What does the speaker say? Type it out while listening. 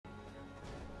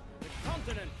The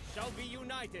continent shall be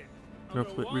united. We're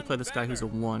gonna replay this guy who's a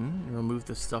 1 and remove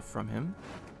the stuff from him.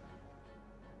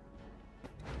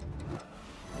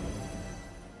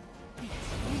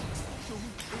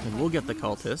 And we'll get the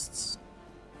cultists.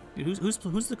 Dude, who's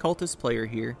the cultist player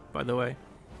here, by the way?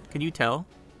 Can you tell?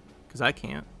 Because I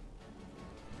can't.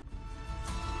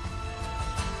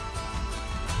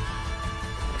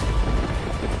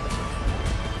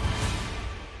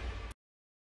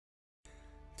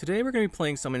 Today we're going to be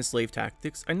playing some Enslave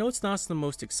Tactics. I know it's not the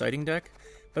most exciting deck,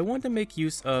 but I wanted to make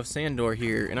use of Sandor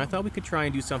here, and I thought we could try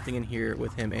and do something in here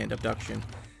with him and Abduction,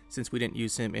 since we didn't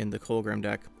use him in the Colgrim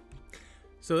deck.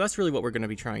 So that's really what we're going to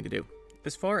be trying to do.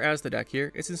 As far as the deck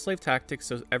here, it's Enslave Tactics,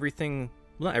 so everything,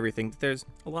 well, not everything, but there's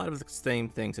a lot of the same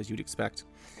things as you'd expect.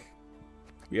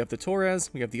 We have the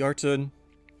Torres, we have the Artud,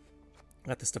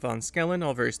 got the Stefan Skellen,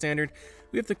 all very standard.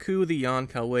 We have the Ku, the Jan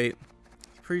Kalwait.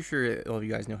 Pretty sure all of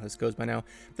you guys know how this goes by now.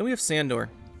 Then we have Sandor.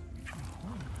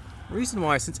 Reason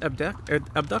why, since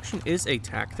Abduction is a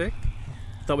tactic,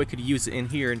 I thought we could use it in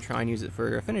here and try and use it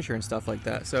for a finisher and stuff like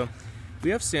that. So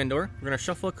we have Sandor. We're going to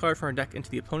shuffle a card from our deck into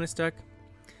the opponent's deck.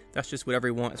 That's just whatever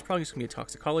we want. It's probably just going to be a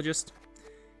Toxicologist.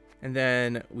 And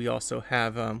then we also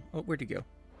have, oh, where'd he go?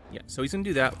 Yeah, so he's going to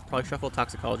do that. Probably shuffle a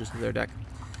Toxicologist into their deck.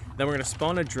 Then we're going to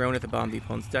spawn a drone at the bottom of the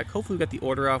opponent's deck. Hopefully we got the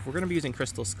order off. We're going to be using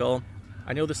Crystal Skull.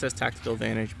 I know this says Tactical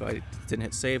Advantage, but it didn't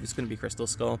hit save. It's going to be Crystal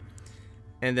Skull.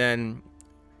 And then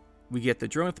we get the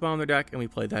drone at the bottom of their deck, and we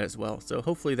play that as well. So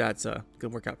hopefully that's going to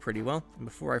work out pretty well. And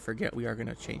before I forget, we are going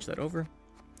to change that over.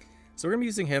 So we're going to be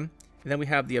using him. And then we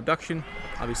have the Abduction.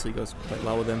 Obviously goes quite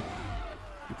well with him.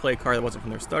 You play a card that wasn't from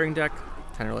their starting deck,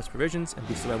 10 or less provisions, and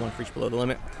boosted by 1 for each below the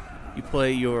limit. You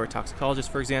play your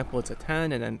Toxicologist, for example, it's a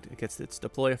 10, and then it gets its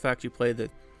deploy effect. You play the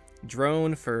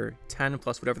drone for 10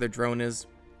 plus whatever their drone is.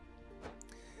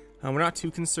 We're not too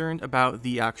concerned about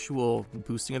the actual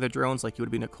boosting of the drones like you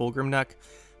would be in a Colgrim deck,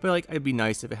 but like it'd be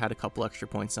nice if it had a couple extra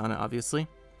points on it, obviously.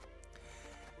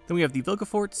 Then we have the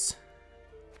Vilgefortz,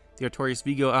 the Artorias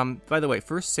Vigo. By the way,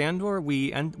 first Sandor,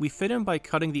 we fit him by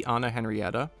cutting the Anna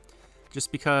Henrietta,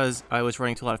 just because I was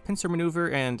running into a lot of pincer maneuver,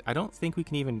 and I don't think we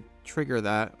can even trigger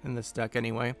that in this deck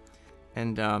anyway.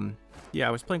 And yeah,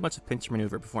 I was playing a bunch of pincer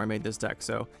maneuver before I made this deck,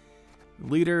 so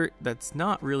leader, that's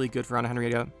not really good for Anna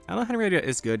Henrietta. Anna Henrietta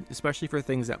is good, especially for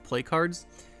things that play cards,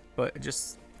 but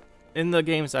just in the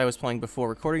games I was playing before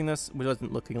recording this, it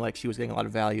wasn't looking like she was getting a lot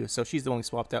of value, so she's the one we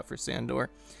swapped out for Sandor.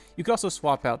 You could also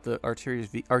swap out the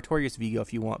Artorias Vigo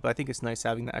if you want, but I think it's nice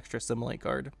having the extra Assimilate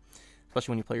card,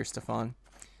 especially when you play your Stefan.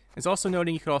 It's also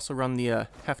noting you could also run the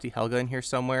Hefty Helga in here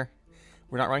somewhere.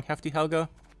 We're not running Hefty Helga,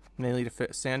 mainly to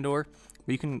fit Sandor,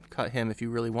 but you can cut him if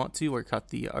you really want to, or cut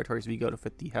the Artorias Vigo to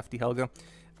fit the Hefty Helga.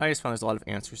 I just found there's a lot of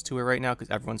answers to it right now, because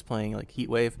everyone's playing like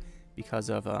Heatwave because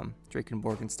of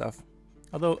Drakenborg and stuff.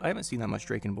 Although, I haven't seen that much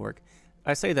Drakenborg.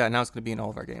 I say that, now it's going to be in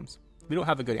all of our games. We don't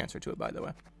have a good answer to it, by the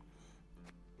way.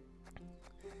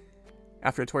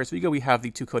 After Artorias Vigo, we have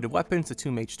the 2 coded weapons, the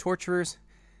 2 Mage Torturers.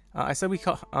 I said we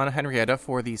cut Anna Henrietta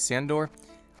for the Sandor.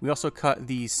 We also cut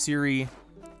the Ciri,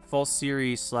 False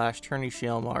Ciri / Tourney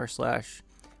Shalmar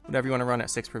 / whatever you want to run at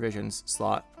 6 provisions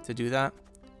slot to do that.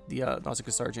 The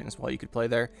Nausicaa Sergeant as well you could play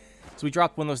there. So we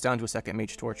dropped one of those down to a 2nd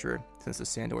Mage Torturer, since the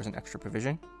Sandor is an extra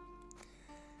provision.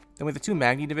 Then with the 2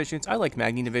 Magni Divisions, I like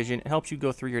Magni Division. It helps you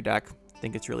go through your deck. I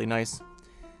think it's really nice.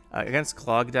 Against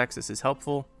Clog decks, this is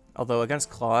helpful. Although against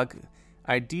Clog,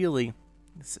 ideally,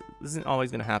 this isn't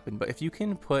always going to happen, but if you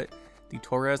can put the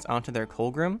Torres onto their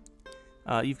Colgrim,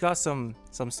 you've got some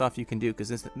stuff you can do,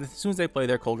 because as soon as they play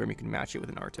their Colgrim, you can match it with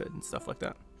an Artud and stuff like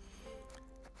that.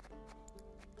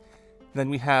 Then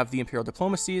we have the Imperial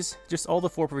Diplomacies, just all the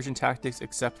 4 provision tactics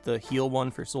except the heal one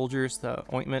for soldiers, the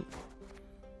ointment.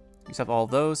 You just have all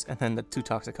those, and then the 2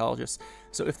 Toxicologists.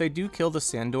 So if they do kill the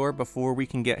Sandor before we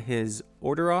can get his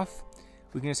order off,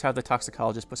 we can just have the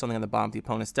Toxicologist put something on the bottom of the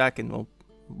opponent's deck, and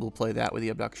we'll play that with the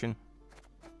Abduction.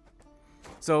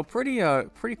 So pretty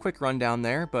quick rundown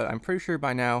there, but I'm pretty sure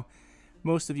by now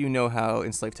most of you know how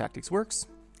Enslave Tactics works,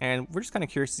 and we're just kind of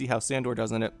curious to see how Sandor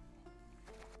does in it.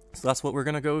 So that's what we're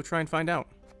going to go try and find out.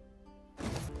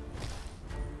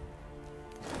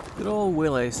 Good old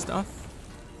Waylay stuff.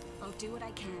 I'll do what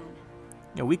I can.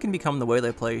 Yeah, we can become the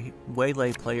Waylay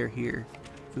player here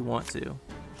if we want to.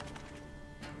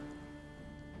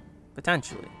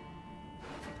 Potentially.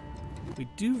 We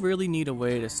do really need a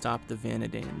way to stop the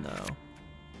Vanadane, though.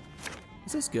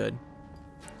 This is good.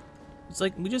 It's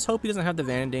like, we just hope he doesn't have the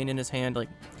Vanadane in his hand. Like,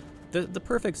 the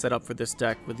perfect setup for this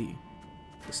deck with the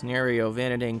scenario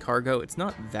Vanadane Cargo, it's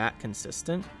not that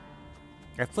consistent.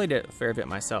 I've played it a fair bit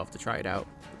myself to try it out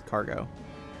with Cargo.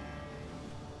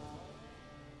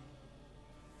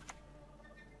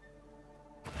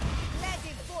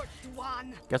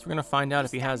 one. Guess we're gonna find out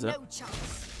if he has it. No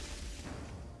chance.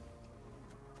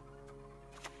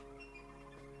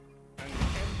 An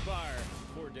empire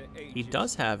for the ages. He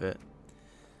does have it.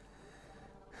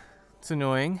 It's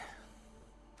annoying.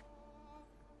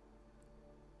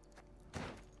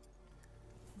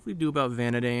 What do we do about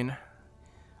Vanadane?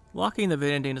 Locking the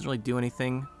Vanadane doesn't really do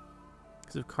anything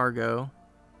because of cargo.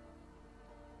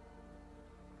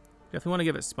 Definitely want to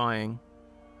give it spying.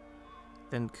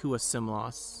 Then Kua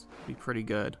Simlos would be pretty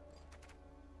good.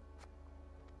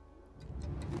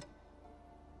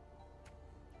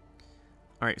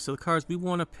 Alright, so the cards we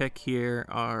want to pick here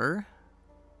are...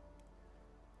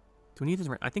 Do we need this?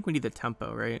 I think we need the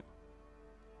tempo, right?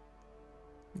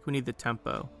 I think we need the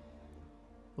tempo.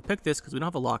 We'll pick this because we don't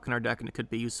have a lock in our deck and it could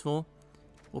be useful.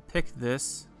 We'll pick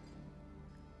this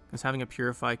because having a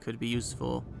Purify could be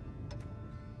useful.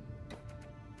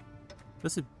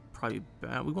 This would probably be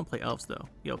bad. We won't play Elves though.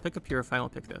 Yeah, we'll pick a Purify and we'll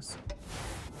pick this.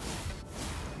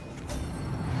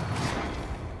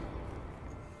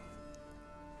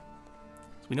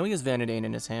 So we know he has Vanadane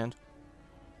in his hand.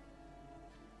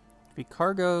 If he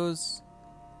cargoes,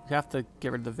 we have to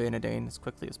get rid of the Vanadane as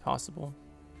quickly as possible.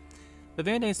 The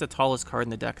Vanadane is the tallest card in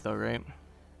the deck though, right?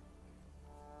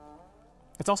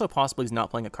 It's also possible he's not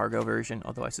playing a cargo version,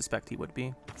 although I suspect he would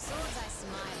be. Swords I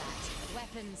smile at,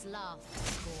 weapons laugh to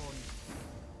scorn.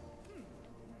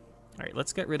 Alright,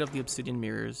 let's get rid of the Obsidian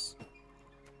Mirrors.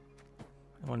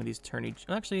 And one of these Tourney...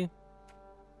 Actually,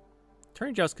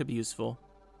 Tourney Joust could be useful.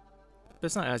 But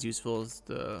it's not as useful as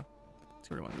the... Let's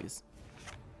get rid of one of these.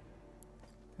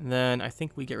 And then I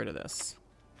think we get rid of this.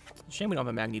 Shame we don't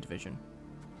have a Magni Division.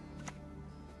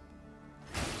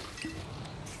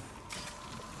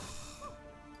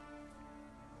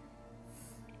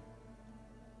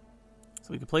 So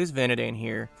we could place Vanadane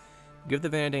here, give the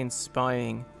Vanadane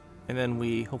spying, and then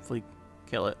we hopefully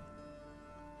kill it.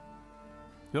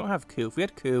 We don't have coup. If we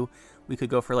had coup, we could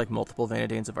go for like multiple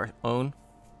Vanadanes of our own.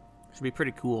 Which would be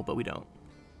pretty cool, but we don't.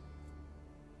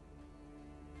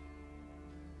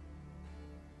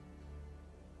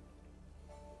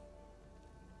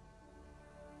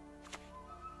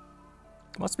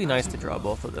 Must be nice to draw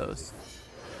both of those.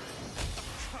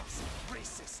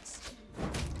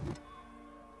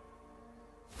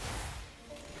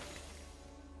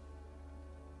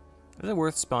 Is it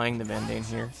worth spying the Vanadane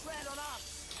here?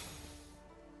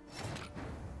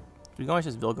 We can always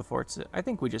just Vilgefortz it. I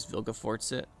think we just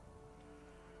Vilgefortz it.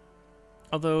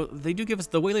 Although, they do give us...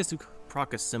 The Waylays do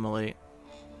proc Assimilate.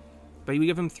 But we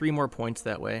give him 3 more points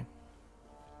that way.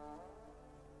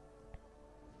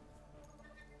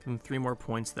 Give him 3 more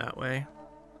points that way.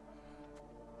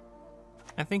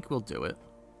 I think we'll do it.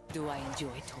 Do I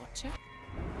enjoy torture?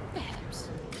 Perhaps.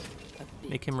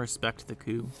 Make him respect the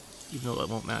coup, even though that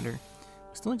won't matter.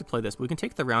 We still need to play this, but we can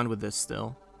take the round with this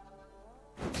still.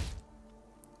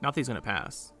 Not that he's going to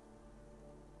pass.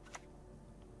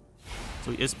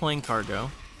 So he is playing cargo.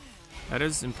 That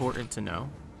is important to know.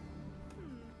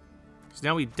 So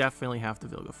now we definitely have the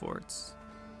Vilgefortz.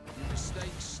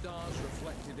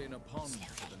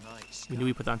 We knew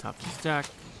we put that on top of his deck.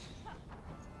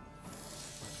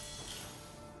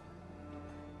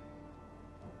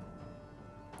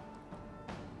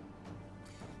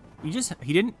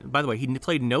 He didn't, by the way, he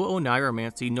played no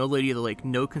Oniromancy, no Lady of the Lake,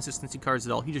 no consistency cards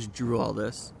at all. He just drew all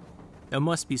this. That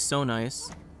must be so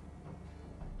nice.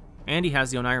 And he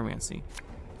has the Oniromancy.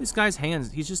 This guy's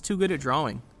hands, he's just too good at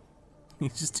drawing.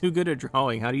 He's just too good at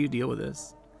drawing. How do you deal with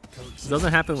this? This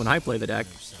doesn't happen when I play the deck.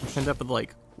 We end up with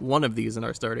like one of these in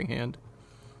our starting hand.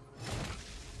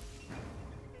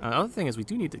 The other thing is we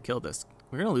do need to kill this.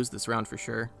 We're going to lose this round for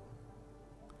sure.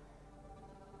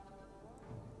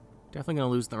 Definitely going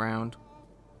to lose the round.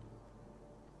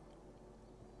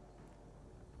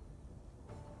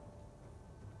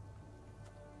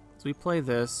 So we play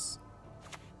this.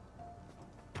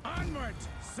 Onward,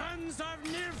 sons of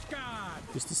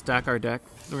Nilfgaard! Just to stack our deck.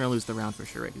 We're going to lose the round for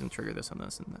sure, right? He's going to trigger this on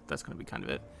this, and that's going to be kind of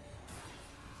it.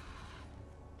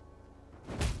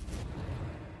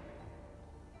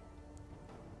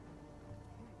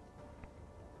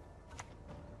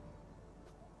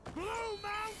 Blue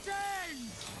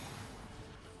Mountain!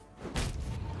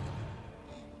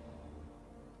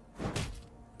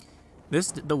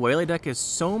 The Waylay deck is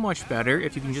so much better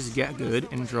if you can just get good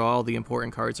and draw all the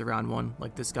important cards around one,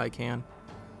 like this guy can.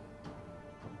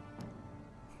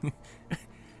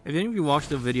 If any of you watched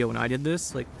the video when I did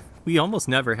this, like, we almost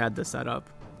never had this set up.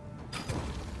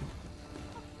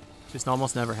 Just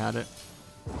almost never had it.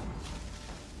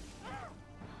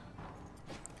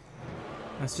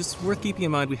 It's just worth keeping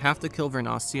in mind, we have to kill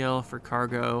Vernaciel for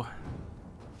cargo.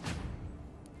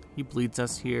 He bleeds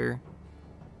us here.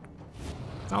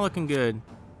 Not looking good.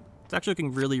 It's actually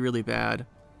looking really, really bad.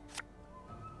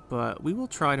 But we will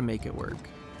try to make it work.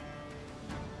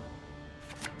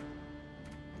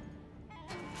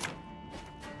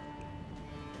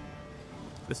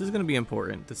 This is going to be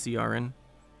important, the CRN,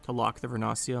 to lock the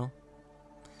Vernaciel.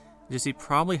 Just he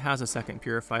probably has a second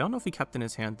Purify. I don't know if he kept in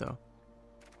his hand, though.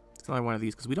 It's another one of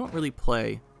these, because we don't really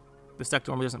play. This deck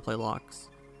normally doesn't play locks.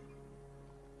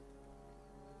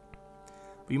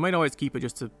 But you might always keep it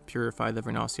just to purify the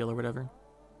Vernaciel or whatever.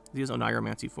 He has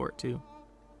Oniromancy for it, too.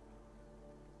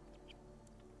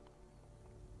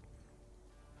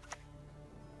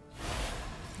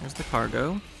 There's the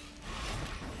cargo.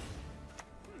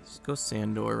 Let's go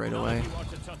Sandor right away.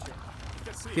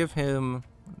 Give him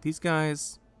these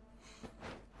guys.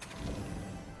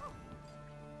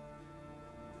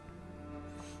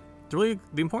 The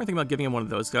important thing about giving him one of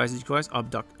those guys is you guys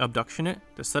abduction it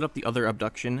to set up the other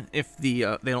abduction if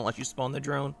the they don't let you spawn the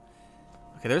drone.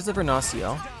 Okay, there's the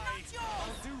Vernaciel.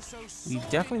 We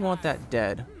definitely want that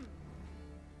dead.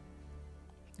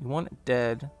 We want it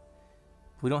dead.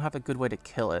 We don't have a good way to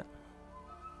kill it.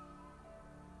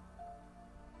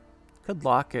 Could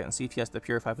lock it and see if he has the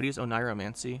Purify, but he has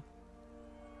Oniromancy.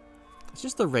 It's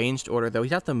just the ranged order, though.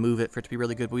 He'd have to move it for it to be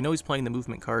really good, but we know he's playing the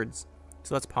movement cards,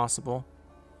 so that's possible.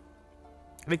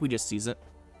 I think we just seize it.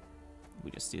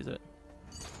 We just seize it.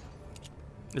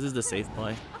 This is the safe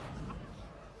play.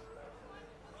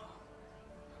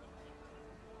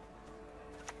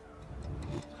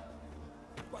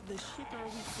 What the shit are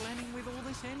we planning with all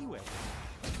this anyway?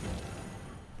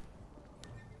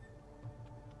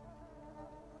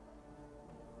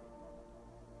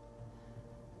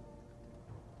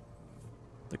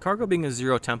 The cargo being a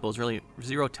zero tempo is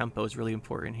really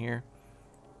important here.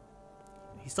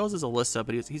 He still has his Alyssa,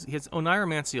 but he has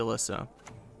Oniromancy Alyssa.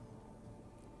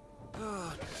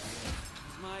 God,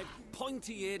 my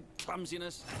pointy-eared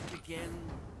clumsiness again.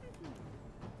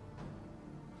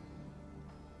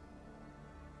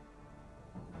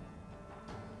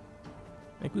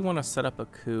 I think we want to set up a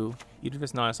coup, even if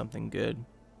it's not something good.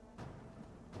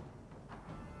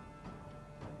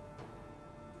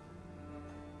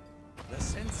 The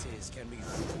senses can be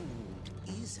fooled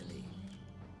easily.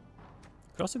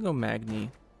 Could also go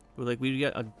Magni, but like we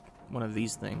get one of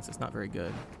these things. It's not very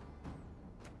good.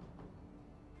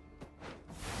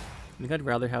 I think I'd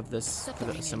rather have this for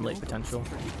the assimilate potential.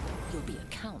 You'll be a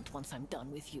count once I'm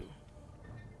done with you.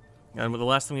 And the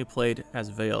last time we played as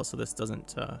Veil, so this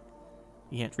doesn't.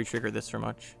 You can't re-trigger this for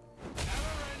much.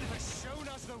 Has shown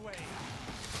us the way.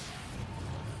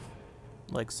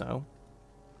 Like so.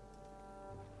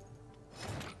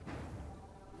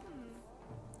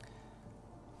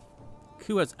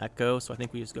 Coup has Echo, so I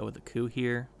think we just go with the Coup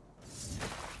here.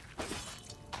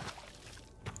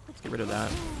 Let's get rid of that.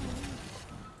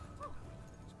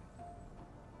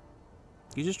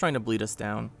 He's just trying to bleed us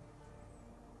down.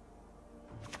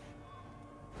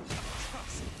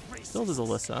 Still does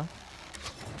Alyssa.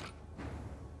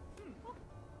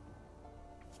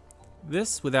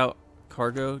 This without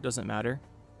cargo doesn't matter.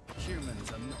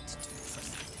 Humans are not to be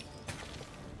trusted.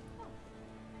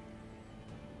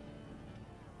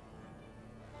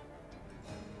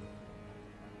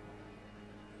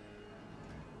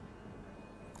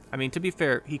 I mean, to be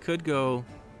fair, he could go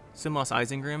Simlos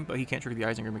Isengrim, but he can't trigger the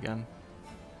Isengrim again.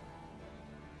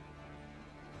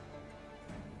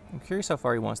 I'm curious how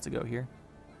far he wants to go here.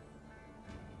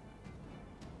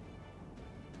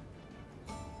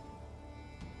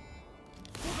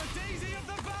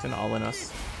 It's gonna all in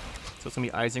us. So it's gonna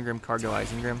be Isengrim, Cargo,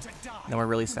 Isengrim. And then we're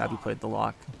really sad we played the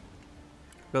lock.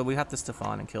 But we have to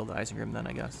Stefan and kill the Isengrim then,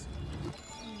 I guess.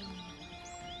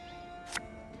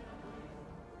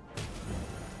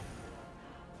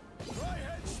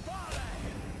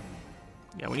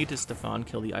 Yeah, we need to Stefan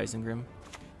kill the Isengrim.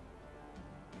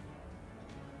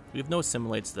 We have no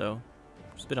assimilates though.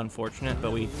 It's a bit unfortunate,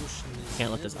 but we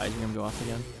can't let this Isengrim go off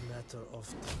again.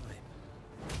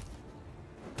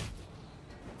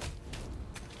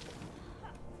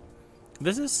 If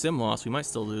this is sim loss, we might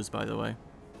still lose, by the way.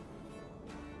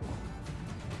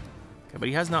 Okay, but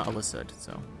he has not Alyssa'd,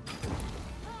 so.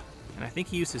 And I think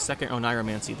he used his second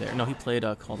Oniromancy there. No, he played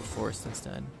Call the Forest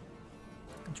instead.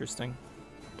 Interesting.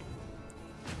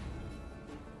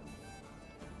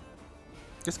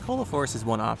 Just Call the Forest is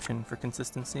one option for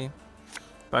consistency.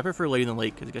 But I prefer Late in the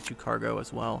Lake because it gets you cargo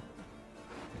as well.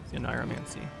 It's the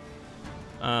Oniromancy.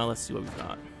 Let's see what we've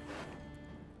got.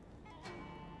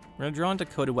 We're going to draw into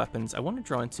Coded Weapons. I want to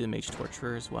draw into Mage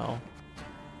Torturer as well.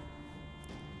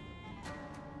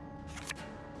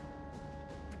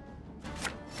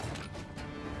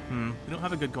 We don't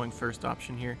have a good going first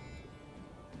option here.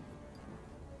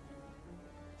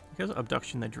 Here's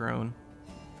Abduction the drone.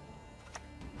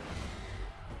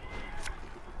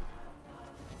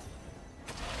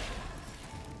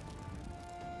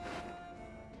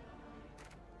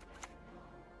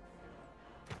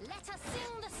 Let us sing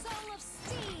the song of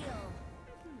steel.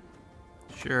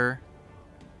 Sure.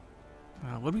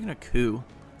 What are we gonna coup?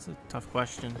 That's a tough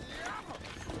question.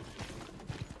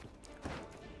 I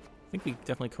think we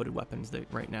definitely coded weapons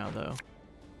right now, though.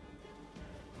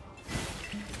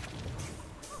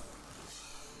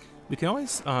 We can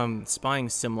always spying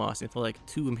Simloss into like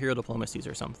 2 Imperial Diplomacies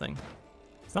or something.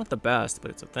 It's not the best,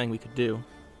 but it's a thing we could do.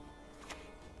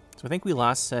 So I think we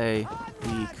last say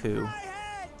we coup.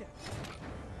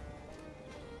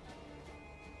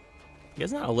 He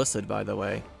has not elicited, by the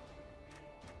way.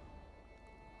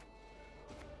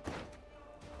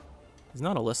 He's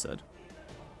not elicited.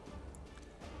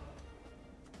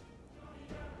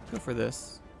 Go for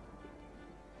this.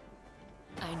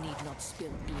 I need not spill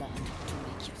blood to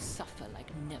make you suffer like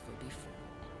never before.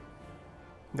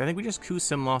 I think we just coup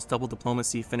Simloss, double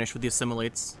diplomacy, finish with the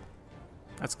assimilates.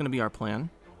 That's going to be our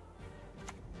plan.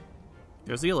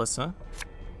 There's the Alyssa.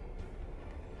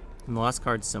 And the last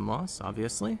card's Simloss,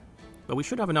 obviously. But we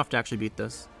should have enough to actually beat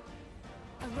this.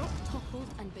 A rock toppled,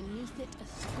 and beneath it a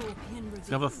scorpion revealed.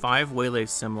 We have a 5 Waylay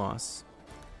Simloss,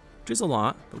 which is a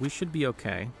lot, but we should be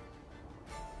okay.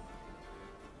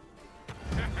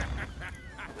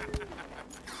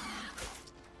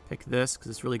 Pick this because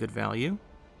it's really good value.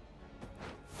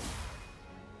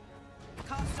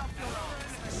 Cast off your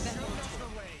arms.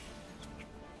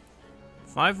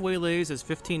 5 Waylays is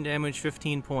 15 damage,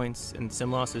 15 points, and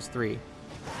Simloss is 3.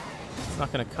 It's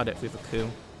not going to cut it if we have a coup.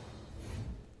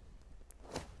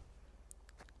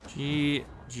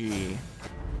 GG.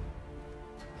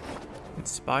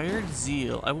 Inspired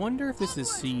Zeal. I wonder if this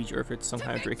is Siege or if it's some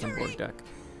kind of Drakenborg deck.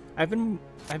 I've been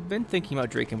thinking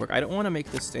about Drakenborg. I don't want to make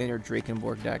the standard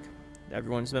Drakenborg deck that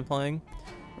everyone's been playing.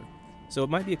 So it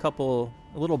might be a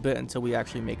little bit until we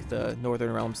actually make the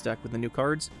Northern Realms deck with the new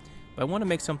cards. But I want to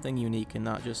make something unique and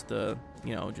not just the,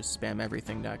 just spam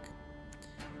everything deck.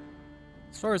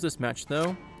 As far as this match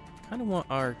though, I kind of want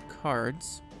our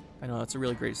cards. I know that's a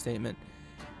really great statement.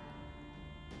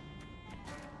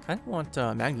 I kind of want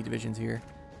Magni Divisions here.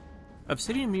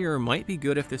 Obsidian Mirror might be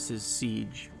good if this is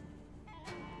Siege.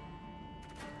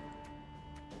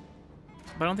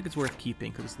 But I don't think it's worth keeping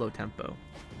because it's low tempo.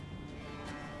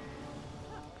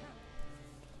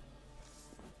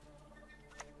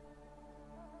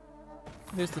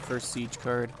 There's the first Siege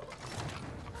card.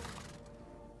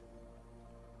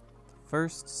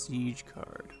 First Siege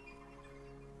card.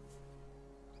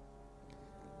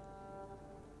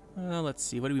 Let's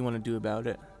see, what do we want to do about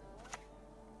it?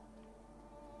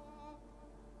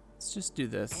 Let's just do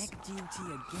this. Egg duty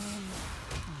again?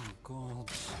 Oh,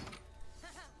 God.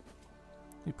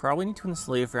 We probably need to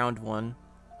enslave round 1,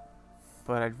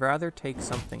 but I'd rather take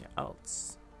something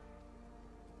else.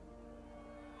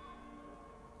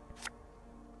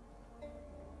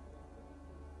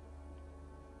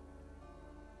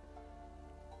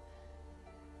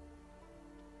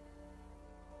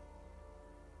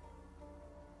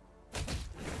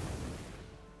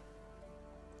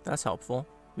 That's helpful.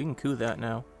 We can coup that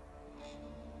now.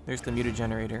 There's the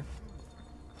Mutagenerator.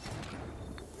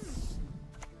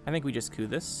 I think we just coup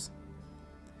this.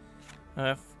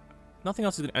 If nothing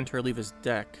else is going to enter or leave his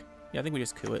deck, yeah, I think we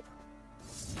just coup it.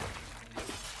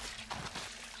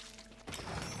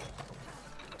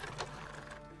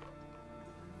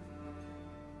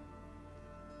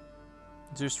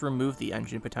 Just remove the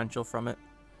engine potential from it.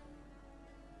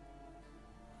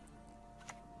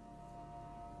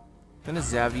 Then a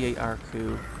Xavier our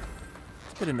coup.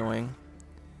 It's a bit annoying.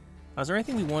 Is there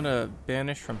anything we want to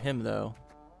banish from him, though?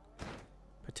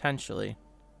 Potentially.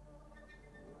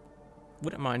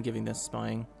 Wouldn't mind giving this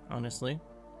spying, honestly.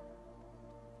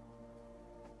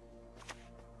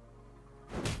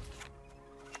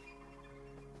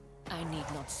 I need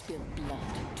not spill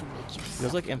blood to make you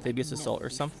Feels like Amphibious Assault or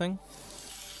something.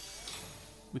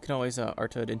 We can always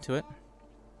Arta it into it.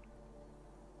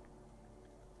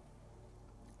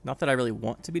 Not that I really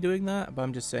want to be doing that, but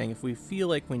I'm just saying if we feel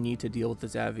like we need to deal with the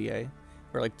Xavier,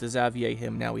 or like to Xavier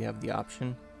him, now we have the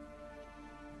option.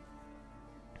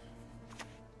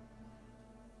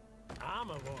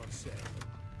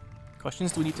 Question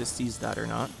is, do we need to seize that or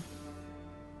not?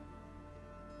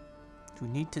 Do we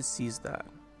need to seize that?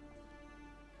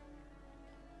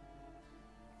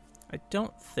 I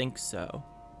don't think so.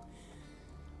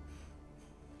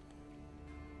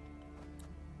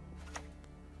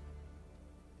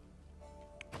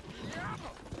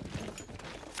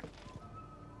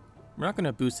 We're not going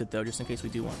to boost it though, just in case we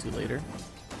do want to later.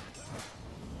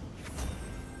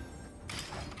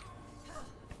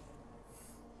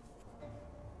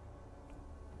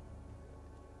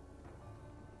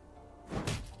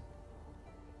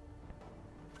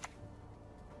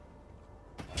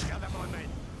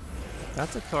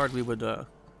 That's a card we would,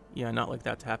 yeah, not like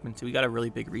that to happen to. We got a really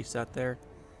big reset there.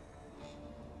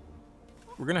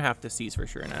 We're gonna have to seize for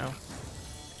sure now.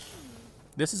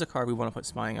 This is a card we want to put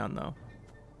spying on, though.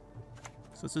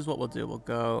 So this is what we'll do. We'll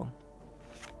go...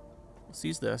 We'll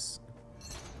seize this.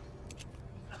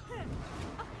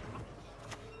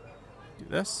 Do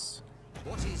this.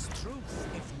 What is truth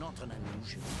if not an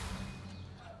illusion?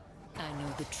 I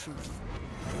know the truth.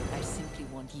 I simply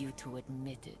want you to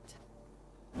admit it.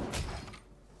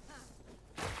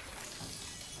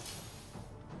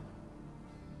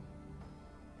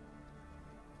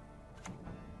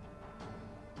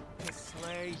 To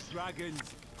slay dragons,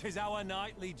 'tis our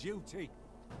nightly duty.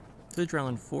 This is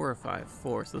Adrenaline 4 or 5?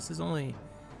 4. So this is only...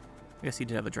 I guess he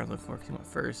did have Adrenaline 4 because he went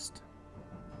first.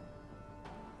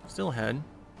 Still ahead.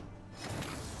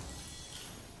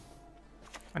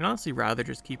 I'd honestly rather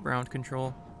just keep round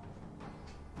control.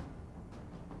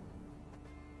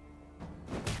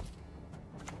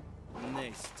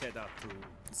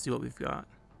 Let's see what we've got.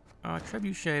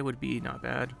 Trebuchet would be not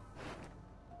bad.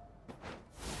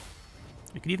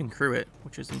 We could even crew it,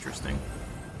 which is interesting.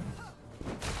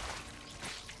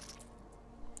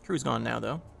 Crew's gone now,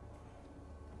 though.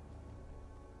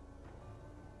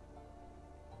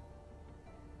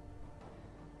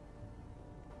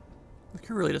 The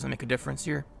crew really doesn't make a difference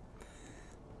here.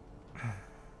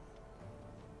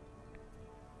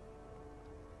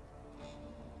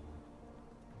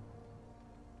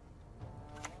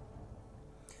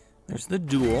 There's the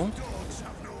duel.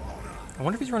 I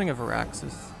wonder if he's running a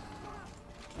Arachas.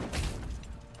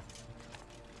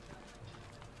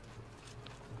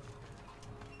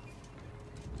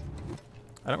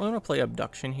 I don't really want to play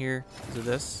Abduction here because of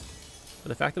this, but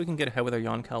the fact that we can get ahead with our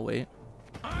Yonkel weight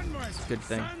is a good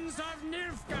thing. Sons of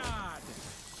Nilfgaard!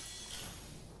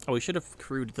 Oh, we should have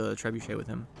crewed the Trebuchet with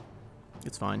him.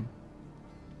 It's fine.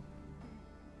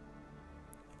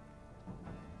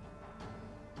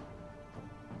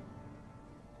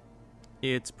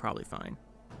 It's probably fine.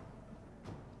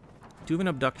 Do have an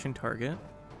Abduction target,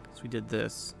 so we did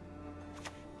this.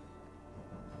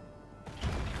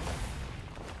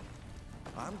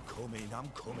 I'm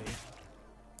coming.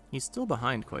 He's still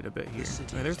behind quite a bit here.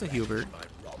 Okay, there's the Hubert.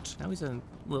 Now he's a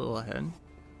little ahead.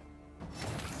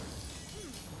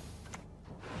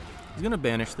 He's gonna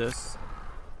banish this,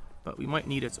 but we might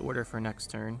need its order for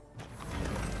next turn.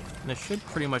 And this should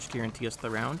pretty much guarantee us the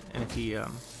round. And if he,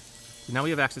 now we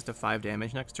have access to 5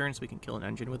 damage next turn, so we can kill an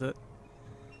engine with it.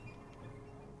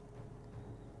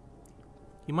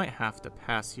 He might have to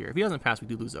pass here. If he doesn't pass, we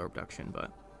do lose our Abduction,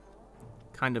 but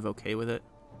kind of okay with it.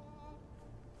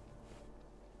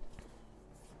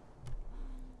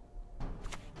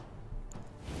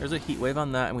 There's a heat wave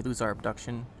on that, and we lose our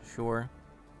Abduction, sure.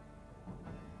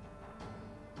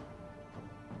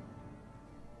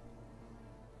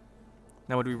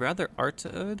 Now, would we rather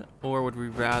Artaud, or would we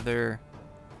rather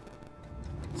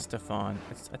Stefan?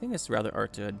 I think it's rather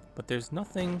Artaud, but there's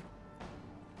nothing...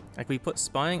 Like, we put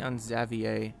Spying on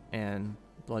Xavier and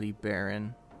Bloody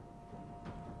Baron.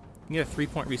 You get a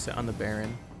 3-point reset on the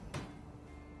Baron.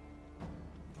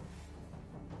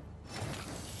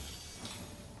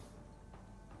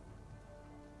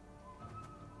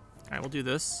 Alright, we'll do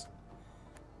this.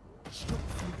 Stop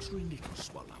filtering, little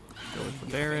swallow. Go with the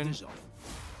Baron.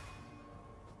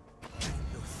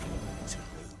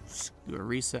 Do a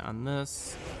reset on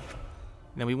this.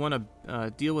 And then we want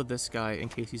to deal with this guy in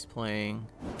case he's playing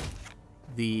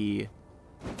the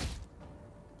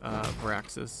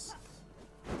Arachas.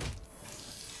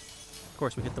 Of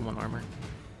course, we hit the 1 armor.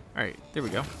 Alright, there we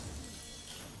go.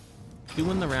 We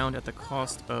win the round at the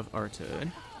cost of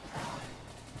Artaud.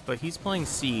 But he's playing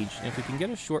Siege, and if we can get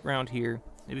a short round here,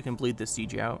 maybe we can bleed this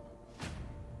Siege out.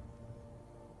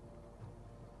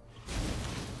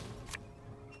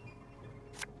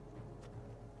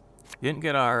 We didn't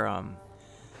get our,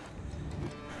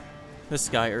 this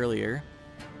guy earlier,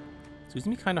 so he's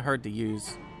gonna be kind of hard to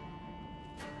use.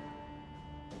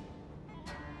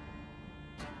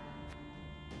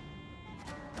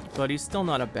 But he's still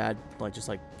not a bad, like, just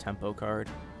like tempo card.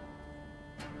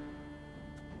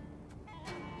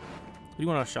 What do you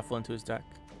want to shuffle into his deck?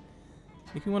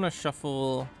 I think we want to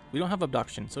shuffle... We don't have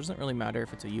Abduction, so it doesn't really matter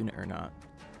if it's a unit or not.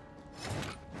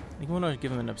 I think we want to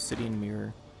give him an Obsidian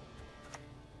Mirror.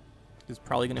 It's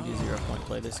probably going to be a 0-point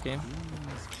play this game.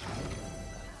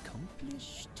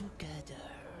 Accomplished together.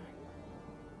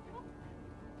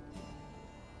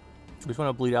 We just want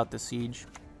to bleed out the Siege.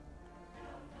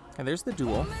 And there's the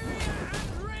duel.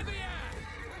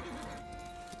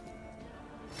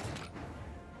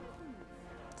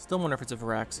 Still wonder if it's a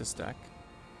Varaxis deck.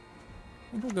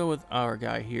 I think we'll go with our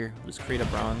guy here. We'll just create a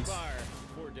bronze.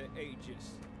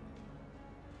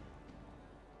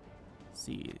 Let's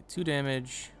see, 2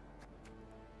 damage.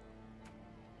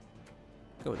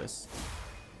 Go with this.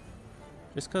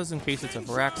 Just because in case it's a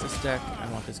Arachas deck,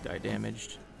 I want this guy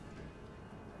damaged.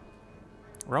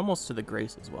 We're almost to the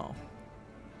Grace as well.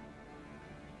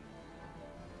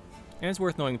 And it's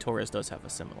worth knowing Torres does have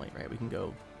Assimilate, right? We can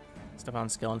go stuff on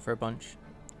Skellen for a bunch.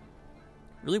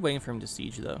 Really waiting for him to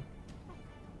siege, though.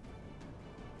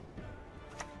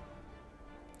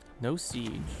 No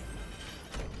siege.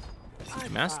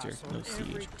 Siege Master, no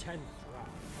siege. I'm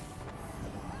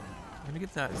gonna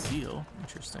get that Zeal.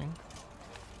 Interesting.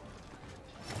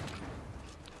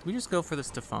 We just go for the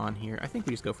Stefan here. I think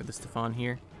we just go for the Stefan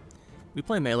here. We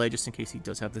play melee just in case he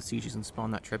does have the sieges and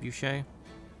spawn that Trebuchet.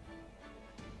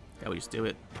 Yeah, we just do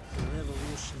it. The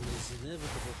revolution is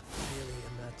inevitable, merely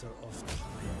a matter of time.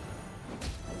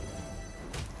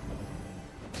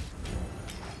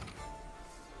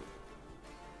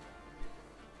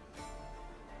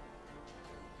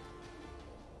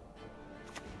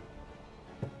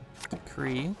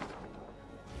 Decree.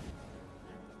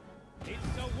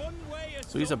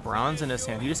 So he's a bronze in his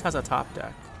hand. He just has a top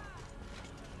deck.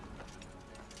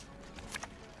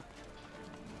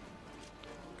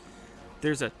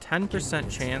 There's a 10%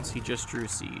 chance he just drew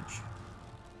Siege.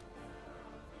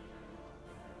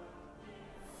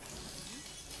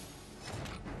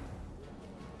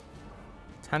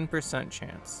 %10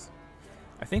 chance.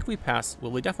 I think we pass.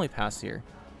 Well, we definitely pass here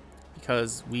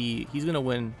because he's gonna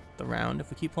win the round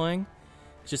if we keep playing.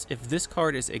 It's just if this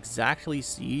card is exactly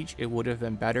Siege, it would have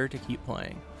been better to keep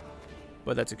playing.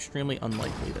 But that's extremely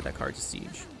unlikely that that card's a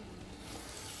Siege.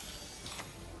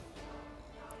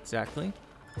 Exactly.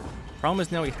 Problem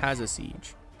is now he has a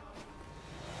Siege.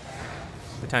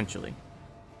 Potentially.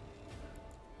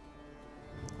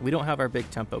 We don't have our big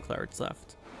tempo cards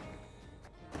left.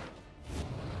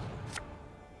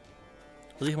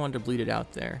 Really wanted to bleed it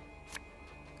out there.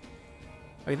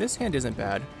 Okay, this hand isn't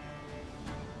bad.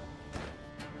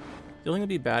 The only thing would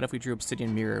be bad if we drew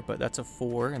Obsidian Mirror, but that's a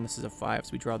 4 and this is a 5,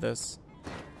 so we draw this.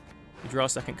 We draw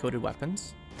second coded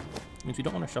weapons. It means we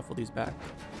don't want to shuffle these back.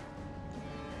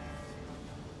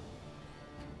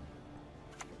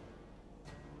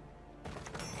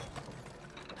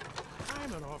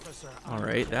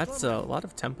 Alright, that's a lot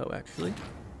of tempo actually.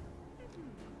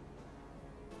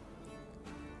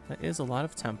 That is a lot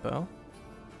of tempo.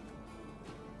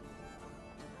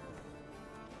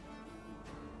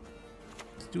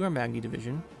 Let's do our Magni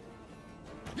Division.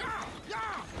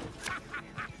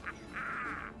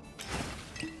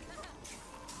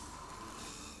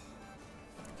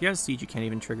 If you have Siege, you can't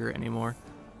even trigger it anymore.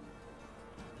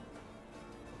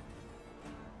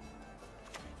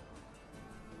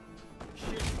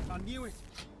 Shit, I knew it.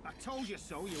 I told you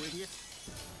so, you idiot.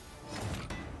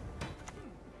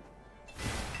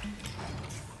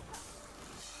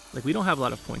 Like, we don't have a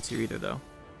lot of points here either, though.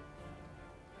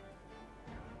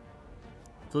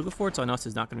 To look forwards on us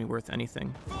is not going to be worth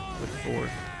anything with 4.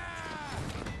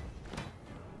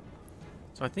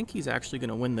 So I think he's actually going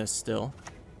to win this still.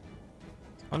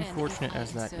 Unfortunate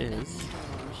as that is.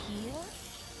 Here?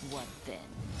 What then?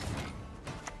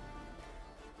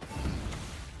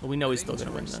 Well, we know he's still going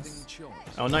to win this.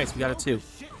 Oh, nice. We got a 2.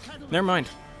 Never mind.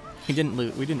 He didn't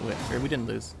lose. We didn't win. Or we didn't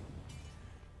lose.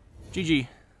 GG.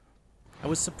 I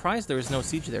was surprised there was no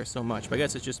Siege there so much, but I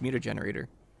guess it's just Mutagenerator.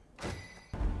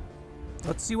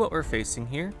 Let's see what we're facing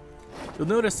here. You'll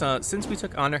notice, since we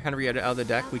took Honor Henrietta out of the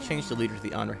deck, we changed the leader to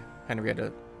the Honor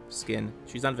Henrietta skin.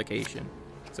 She's on vacation,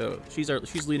 so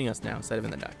she's leading us now instead of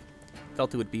in the deck.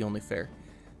 Felt it would be only fair.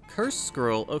 Curse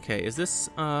Scroll. Okay, is this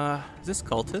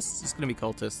Cultists? It's gonna be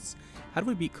Cultists. How do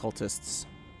we beat Cultists?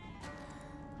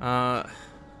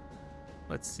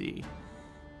 Let's see.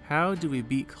 How do we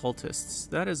beat Cultists?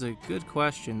 That is a good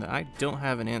question that I don't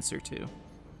have an answer to.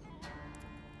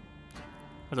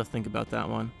 I have to think about that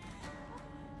one.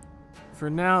 For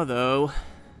now, though,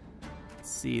 let's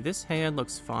see. This hand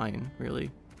looks fine,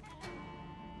 really.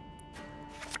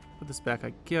 Put this back,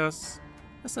 I guess.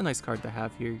 That's a nice card to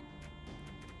have here.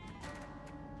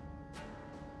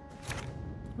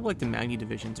 I like the Magni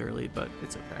Divisions early, but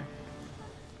it's okay.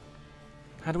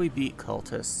 How do we beat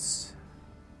Cultists?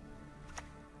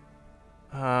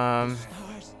 How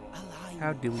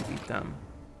do we beat them?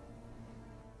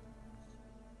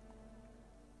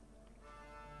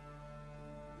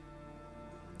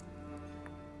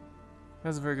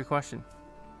 That's a very good question.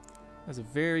 That's a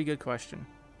very good question.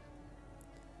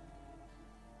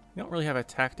 We don't really have a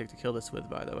tactic to kill this with,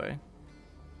 by the way.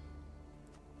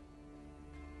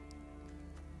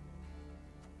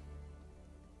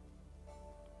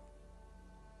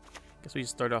 Guess we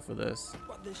just start off with this.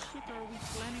 What the shit are we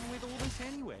planning with all this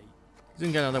anyway? He's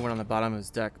gonna get another one on the bottom of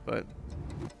his deck, but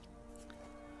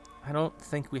I don't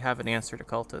think we have an answer to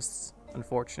cultists,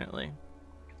 unfortunately.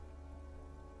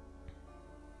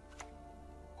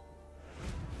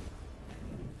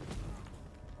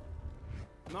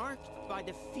 Marked by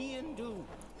the Fiendu.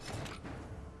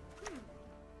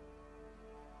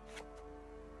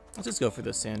 Let's just go for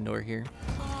the Sandor here.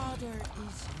 Father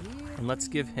is here. And let's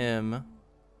give him...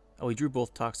 Oh, we drew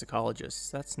both toxicologists.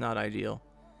 That's not ideal.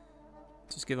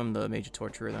 Just give him the Mage of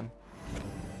Torturer then.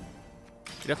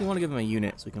 We definitely want to give him a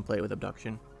unit so we can play it with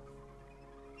Abduction.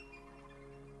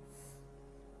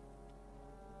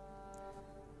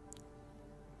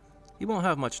 He won't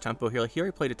have much tempo here. Like, he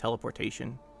already played a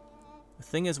teleportation. The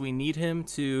thing is, we need him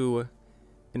to...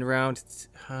 In round...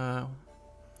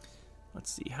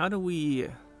 let's see. How do we...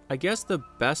 I guess the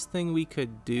best thing we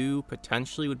could do,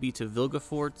 potentially, would be to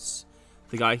Vilgefortz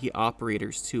the guy he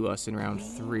operators to us in round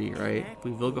 3, right? If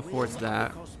we Vilgefortz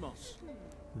that,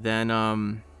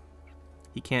 then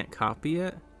he can't copy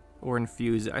it or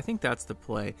infuse it. I think that's the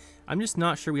play. I'm just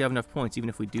not sure we have enough points, even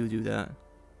if we do that.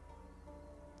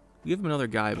 We give him another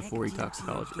guy before he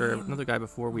toxicology, or another guy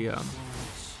before we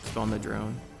spawn the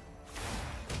drone.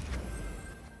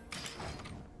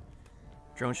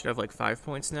 Drone should have like 5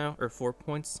 points now, or 4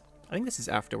 points. I think this is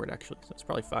afterward actually, so it's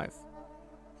probably 5.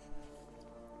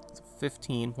 It's a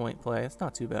 15-point play. It's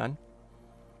not too bad.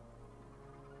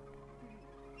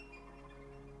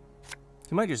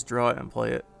 You might just draw it and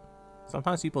play it.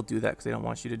 Sometimes people do that because they don't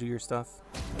want you to do your stuff.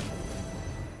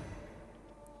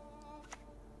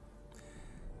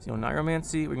 So,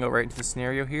 Neuromancy, we can go right into the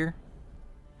scenario here.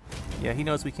 Yeah, he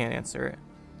knows we can't answer it.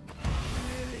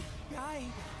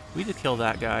 We need to kill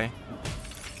that guy.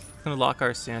 We're gonna lock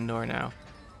our Sandor now.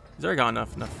 He's already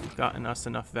gotten us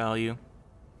enough value.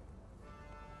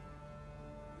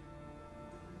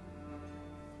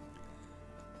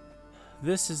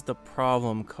 This is the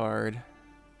problem card.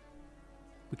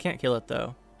 We can't kill it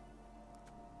though.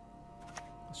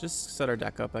 Let's just set our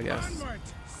deck up, I guess.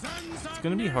 It's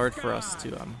gonna be hard for us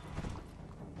to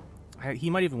he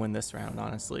might even win this round,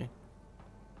 honestly,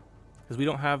 because we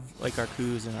don't have like our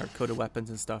coups and our coded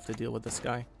weapons and stuff to deal with this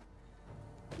guy.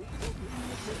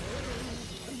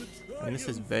 I mean, this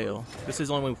is Veil. This is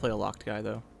only when we play a locked guy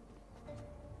though.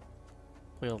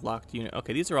 Play a locked unit.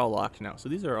 Okay, these are all locked now, so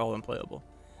these are all unplayable.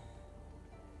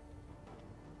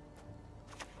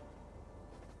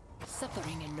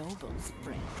 Suffering ennobles,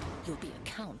 friend. You'll be a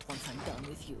count once I'm done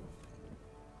with you.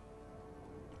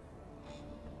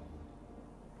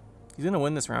 He's gonna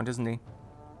win this round, isn't he?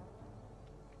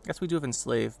 Guess we do have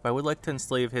Enslave, but I would like to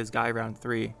enslave his guy round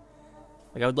 3.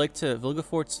 Like, I would like to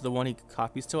Vilgefortz the one he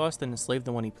copies to us, then enslave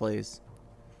the one he plays.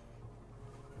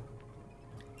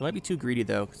 It might be too greedy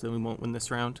though, because then we won't win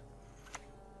this round.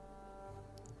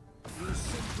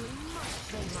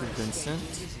 For Vincent.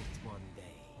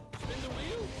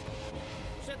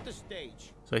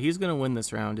 So he's gonna win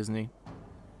this round, isn't he?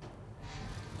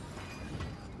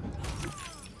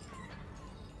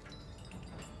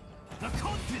 The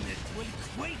continent will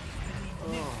quake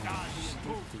when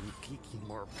Nilfgaard the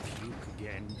Kikimore puke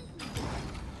again.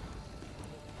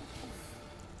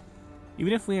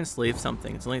 Even if we enslave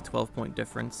something, it's only a 12-point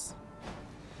difference.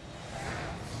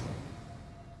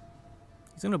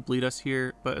 He's gonna bleed us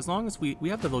here, but as long as we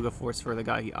have the Vilgefortz for the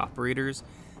guy he operators,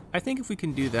 I think if we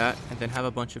can do that and then have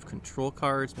a bunch of control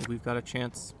cards, maybe we've got a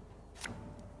chance.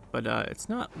 But it's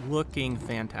not looking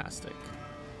fantastic.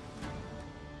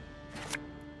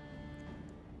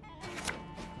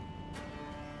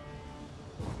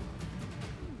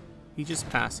 He just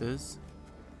passes.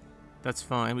 That's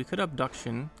fine. We could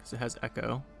Abduction because it has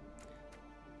Echo.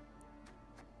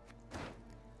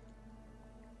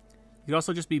 He could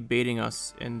also just be baiting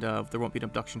us, and there won't be an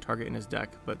Abduction target in his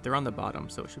deck, but they're on the bottom,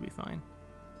 so it should be fine.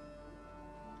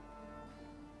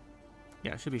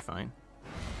 Yeah, it should be fine.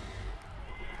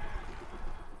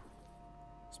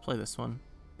 Let's play this one.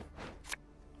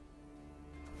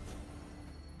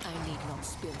 I need not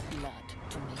spill blood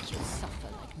to make you suffer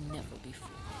like never before.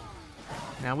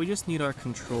 Now we just need our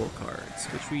control cards,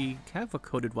 which we have a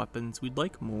coded weapons. We'd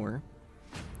like more.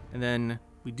 And then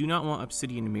we do not want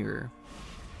Obsidian Mirror.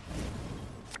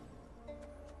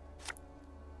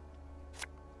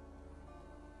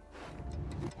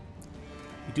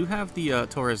 We do have the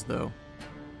Torres though.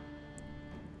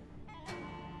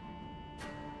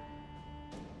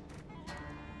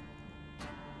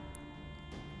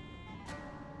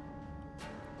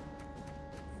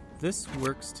 This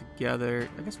works together.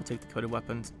 I guess we'll take the coded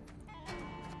weapons.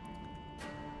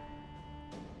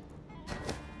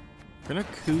 We're gonna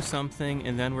coup something,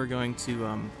 and then we're going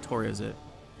to Torres it.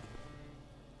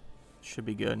 Should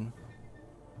be good.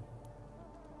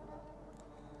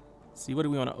 See, what do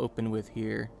we want to open with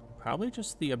here? Probably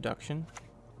just the abduction.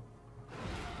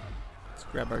 Let's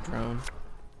grab our drone.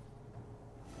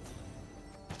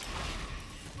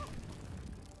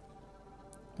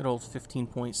 Good old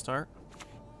 15-point start.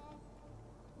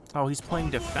 Oh, he's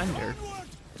playing Defender.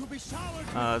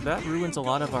 That ruins a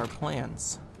lot of our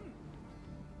plans.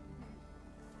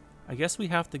 I guess we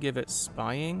have to give it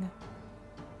Spying.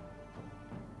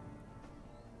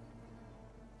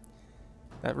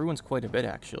 That ruins quite a bit,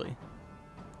 actually.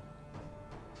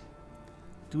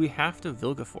 Do we have to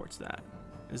Vilgefortz that,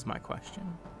 is my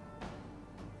question.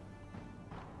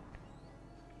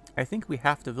 I think we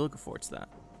have to Vilgefortz that.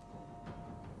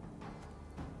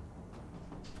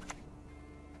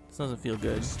 This doesn't feel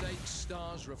good.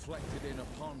 Stars reflected in a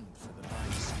pond for the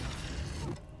night.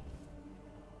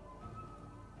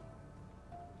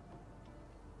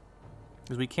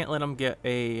 Because we can't let him get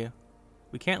a...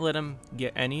 We can't let him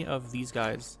get any of these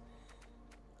guys.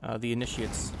 The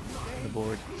initiates on the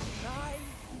board.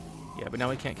 Yeah, but now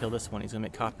we can't kill this one. He's gonna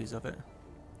make copies of it.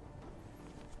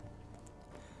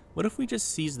 What if we just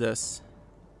seize this?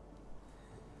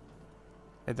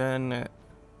 And then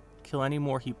kill any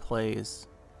more he plays?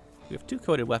 We have 2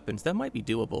 coded weapons. That might be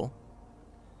doable.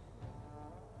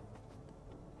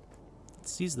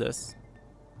 Let's seize this.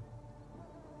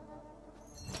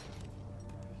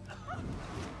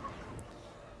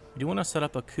 We do want to set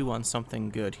up a coup on something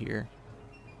good here.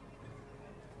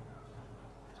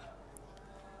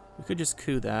 We could just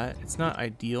coup that. It's not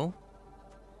ideal.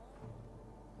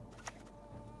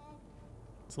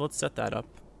 So let's set that up.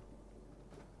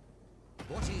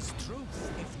 What is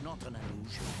truth if not an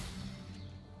illusion?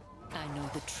 I know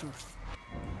the truth.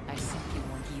 I simply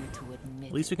want you to admit.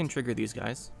 At least we can trigger these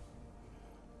guys.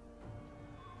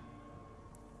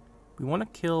 We want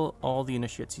to kill all the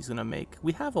initiates he's going to make.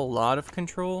 We have a lot of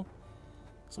control,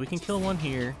 so we can kill one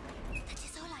here. That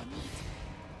is all I need.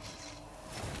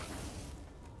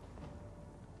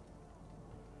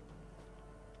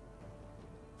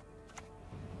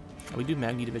 We do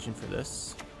Magni Division for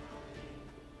this.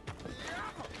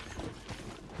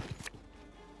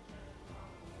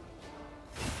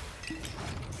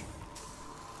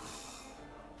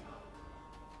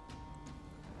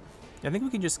 I think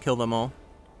we can just kill them all.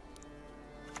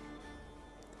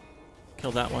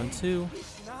 Kill that one too.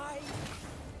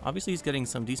 Obviously he's getting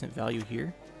some decent value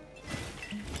here.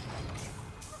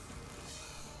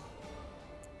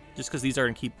 Just because these are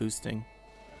going to keep boosting.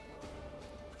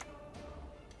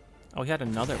 Oh, he had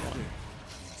another one.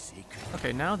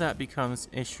 Okay, now that becomes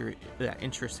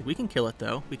interesting. We can kill it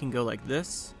though. We can go like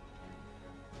this.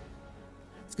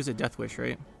 It's because of Death Wish,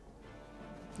 right?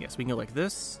 Yes, we can go like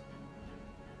this.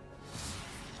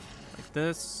 Like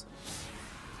this.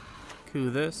 Coup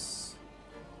this.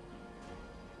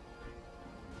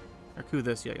 Or coup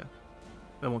this, yeah.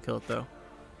 That won't kill it though.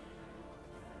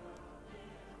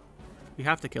 We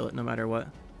have to kill it no matter what.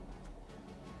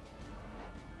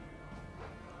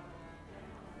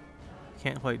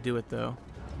 Can't quite do it though.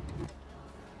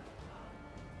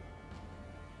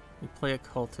 We play a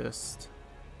cultist.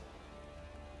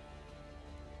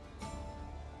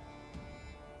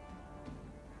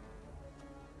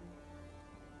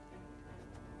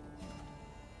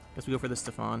 Guess we go for the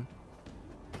Stefan.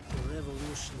 The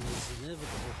revolution is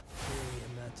inevitable, only a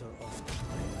matter of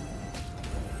time.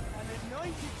 An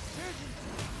anointed servant.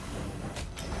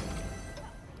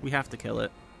 We have to kill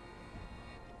it.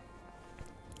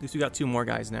 At least we got 2 more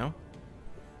guys now.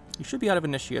 He should be out of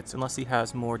initiates unless he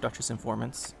has more Duchess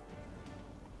informants.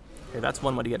 Okay, that's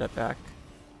one way to get it back.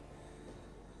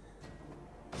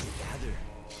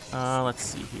 Let's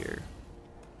see here.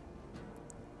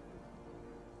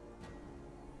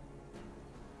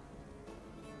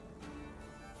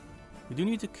 We do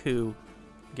need to coup,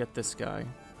 get this guy.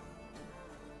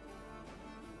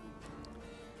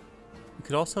 We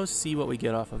could also see what we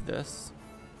get off of this.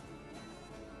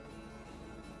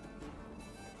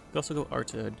 We could also go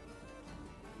Artud.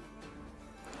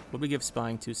 What do we give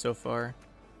Spying to so far?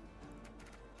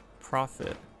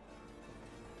 Prophet.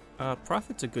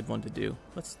 Prophet's a good one to do.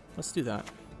 Let's do that.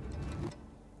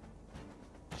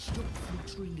 Stop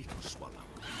fluttering, little swallow.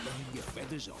 Leave your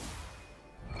feathers on.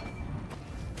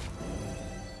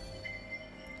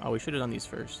 Oh, we should have done these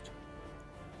first.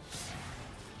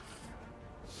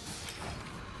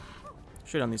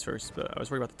 Should have done these first, but I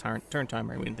was worried about the turn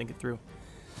timer and we didn't think it through.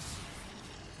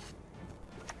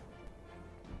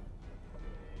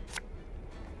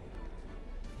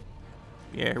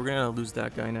 Yeah, we're gonna lose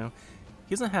that guy now.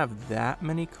 He doesn't have that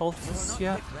many cultists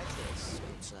yet,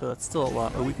 but that's still a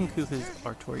lot. Or we can coup his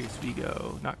Artorias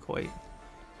Vigo. Not quite.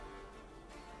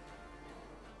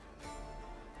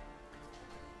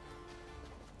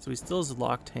 So he still has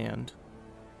locked hand.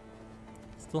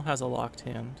 Still has a locked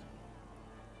hand.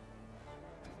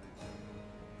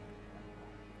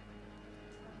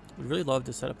 Would really love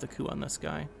to set up the coup on this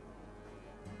guy.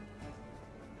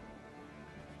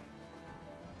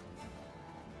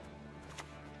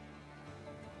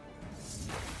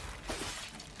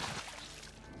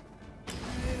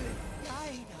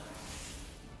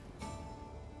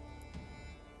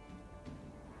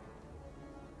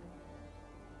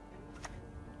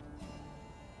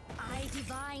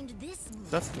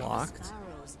 That's locked.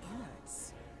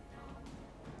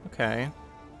 Okay.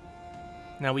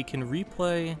 Now we can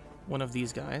replay one of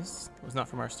these guys. It was not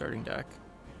from our starting deck.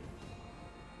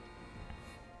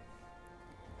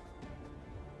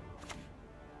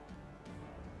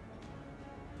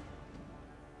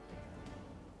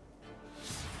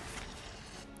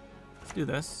 Let's do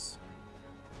this.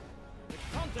 The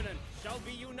continent shall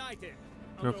be united.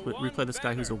 Replay this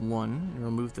guy who's a 1 and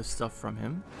remove the stuff from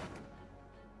him.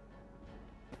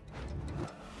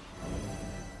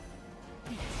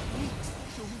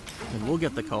 And we'll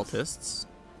get the cultists.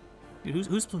 Dude,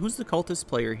 who's the cultist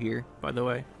player here, by the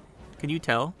way? Can you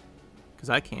tell? Because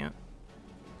I can't.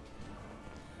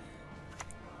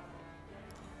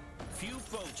 Few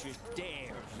poachers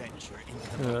dare venture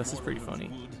into This is pretty funny.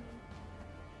 wood.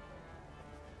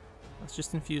 Let's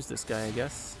just infuse this guy, I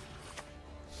guess.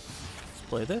 Let's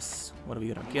play this. What are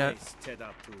we gonna get?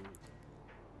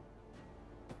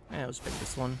 Yeah, let's pick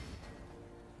this one.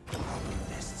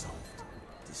 Best solved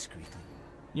discreetly.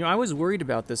 You know, I was worried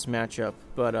about this matchup,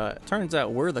 but it turns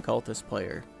out we're the cultist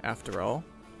player, after all.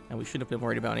 And we shouldn't have been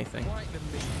worried about anything. Quite the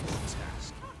meaningful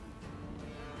task.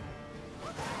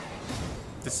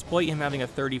 Despite him having a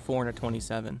 34 and a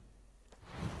 27.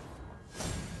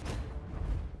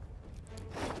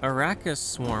 Arachas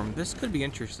Swarm. This could be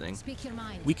interesting. Speak your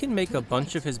mind. We can make a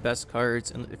bunch of his best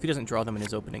cards and if he doesn't draw them in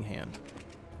his opening hand.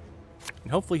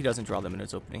 And hopefully he doesn't draw them in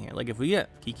his opening hand. Like if we get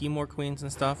Kikimore queens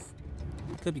and stuff,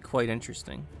 it could be quite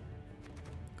interesting.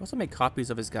 I can also make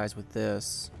copies of his guys with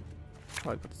this.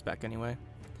 Probably put this back anyway.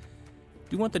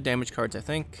 Do want the damage cards, I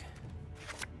think.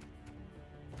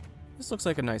 This looks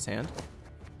like a nice hand.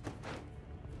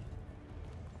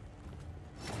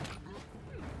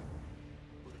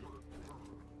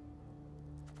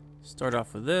 Start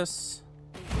off with this.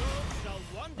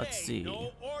 Let's see.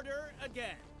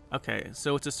 Okay,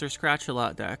 so it's a Sir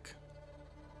Scratch-a-Lot deck.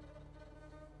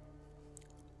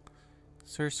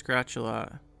 Sir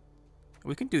Scratch-a-Lot.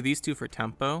 We can do these two for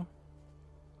tempo.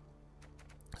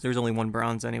 There's only one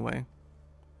bronze anyway.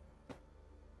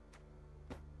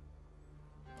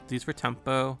 These for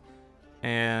tempo.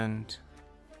 And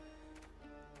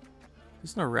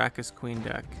this is an Arachas Queen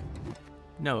deck.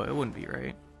 No, it wouldn't be,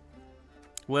 right?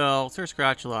 Well, Sir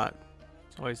Scratch-a-Lot.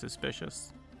 It's always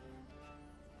suspicious.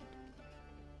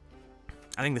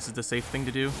 I think this is the safe thing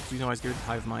to do. So you can always get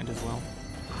Hive Mind as well.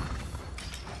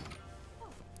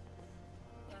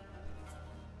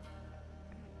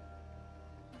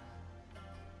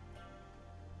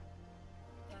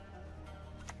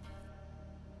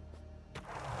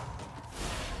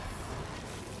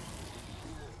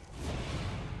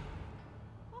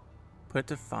 Put it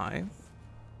to 5.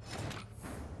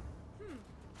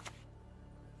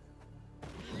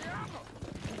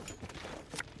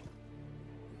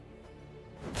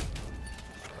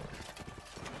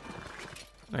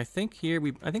 I think here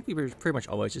we were pretty much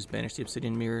always just banish the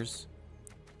obsidian mirrors.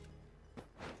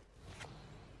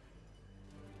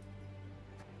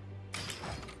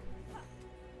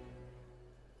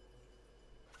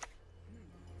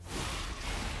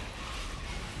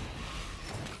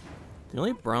 The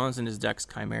only bronze in his deck's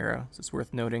Chimera, so it's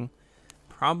worth noting.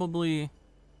 Probably,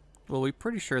 well, we're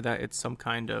pretty sure that it's some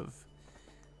kind of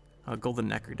Golden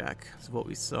Necker deck. Is what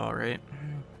we saw, right?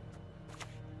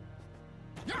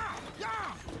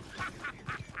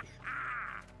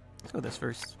 Let's go with this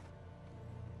first.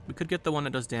 We could get the one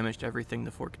that does damage to everything,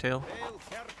 the Forktail.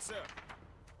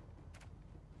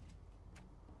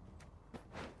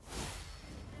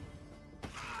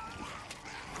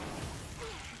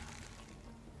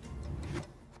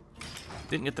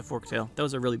 Didn't get the Forktail. That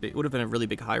was a really big, would have been a really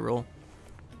big high roll.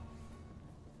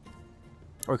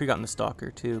 Or we could have gotten the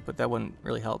Stalker too, but that wouldn't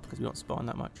really help because we don't spawn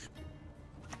that much.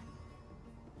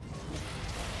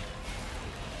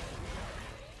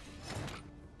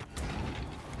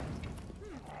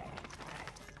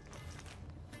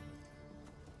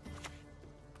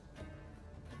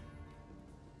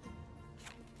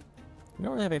 We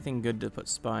don't really have anything good to put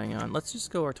spying on. Let's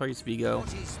just go Artorias Vigo.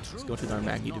 Let's go to our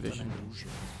Magni division.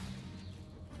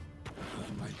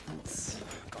 My boots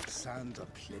got Sandor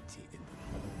plenty in them.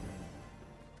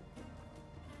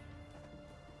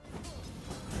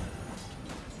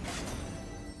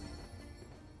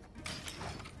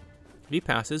 he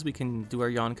passes, we can do our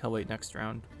Yonka wait next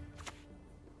round.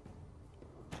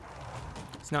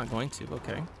 He's not going to,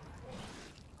 okay.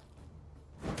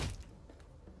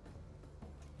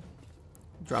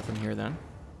 Drop him here then.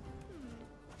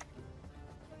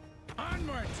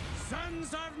 Onward,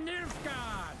 sons of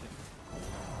Nilfgaard!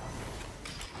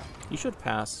 He should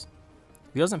pass.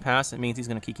 If he doesn't pass, it means he's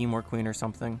going to Kikimore Queen or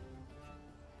something.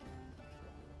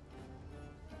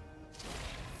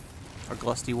 Or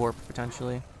Glusty Warp,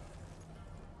 potentially.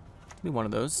 Be one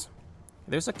of those.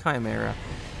 There's a Chimera.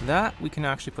 That we can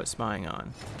actually put Spying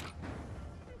on.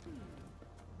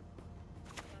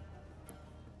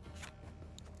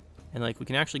 And, like, we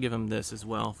can actually give him this as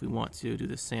well if we want to do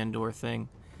the Sandor thing.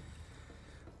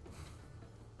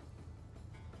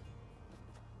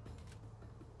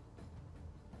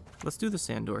 Let's do the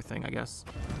Sandor thing, I guess.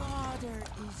 Father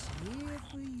is here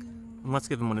for you. And let's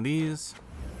give him one of these.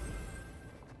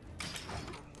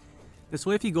 This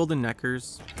way, if he golden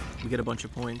neckers, we get a bunch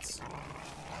of points.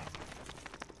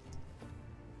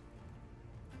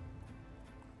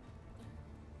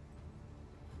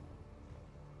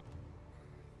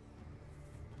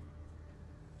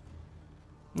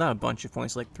 Not a bunch of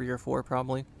points, like 3 or 4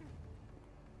 probably.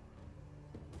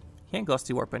 He can't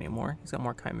Glusty Warp anymore. He's got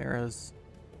more Chimeras.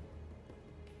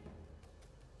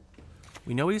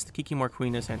 We know he's the Kikimore Queen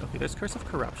in his hand. Okay, there's Curse of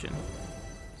Corruption.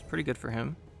 It's pretty good for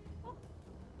him.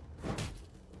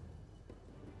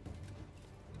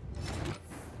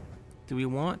 Do we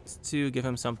want to give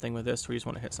him something with this, or we just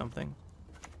want to hit something?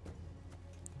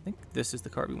 I think this is the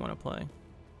card we want to play.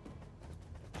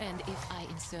 And if I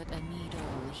insert a needle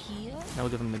here, Now we'll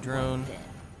give him the drone.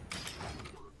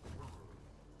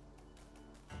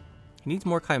 He needs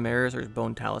more Chimeras or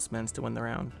Bone Talismans to win the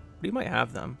round. But he might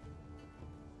have them.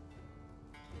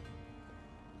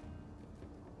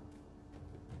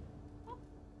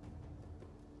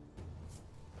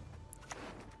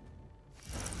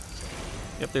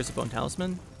 Yep, there's a Bone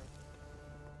Talisman.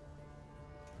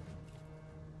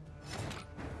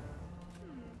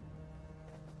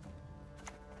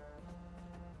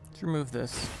 Let's remove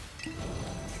this.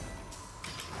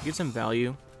 Gives him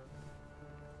value.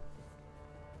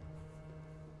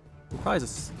 Probably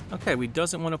just, okay, we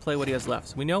doesn't want to play what he has left.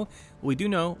 So we know he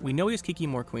has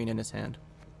Kikimore Queen in his hand.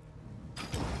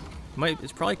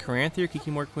 It's probably Caranthir,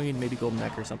 Kikimore Queen, maybe Golden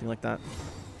Necker or something like that.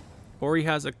 Or he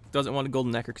doesn't want a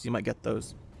Golden Necker because he might get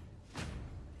those.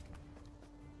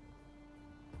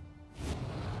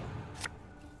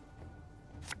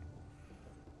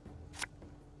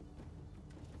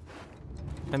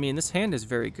 I mean, this hand is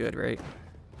very good, right?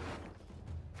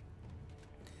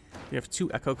 We have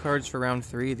 2 Echo cards for round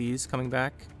 3, these coming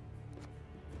back.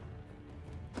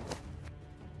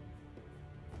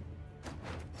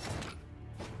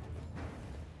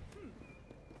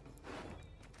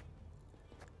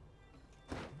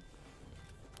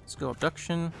 Let's go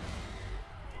Abduction.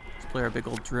 Let's play our big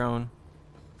old drone.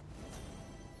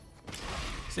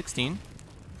 16.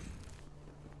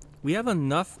 We have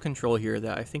enough control here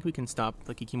that I think we can stop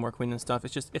the Kikimore Queen and stuff.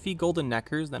 It's just, if he Golden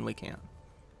Neckers, then we can't.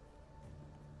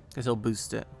 Because he'll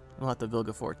boost it. We'll have to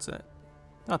Vilgefortz it.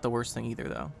 Not the worst thing either,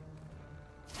 though.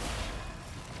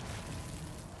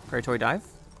 Predatory Dive?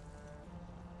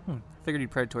 I figured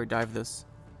he'd Predatory Dive this.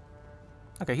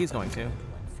 Okay, he's going to.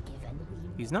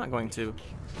 He's not going to.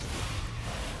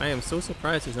 I am so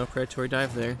surprised there's no Predatory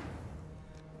Dive there.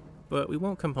 But we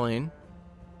won't complain.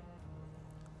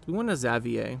 Do we want a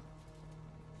Xavier?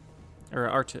 Or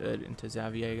Artaud into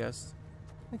Xavier, I guess.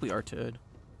 I think we Artaud.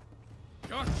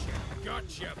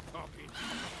 Gotcha, Poppy.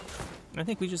 I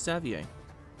think we just Xavier.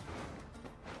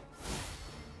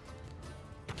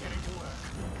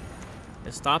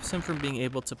 It stops him from being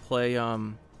able to play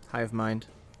Hive Mind.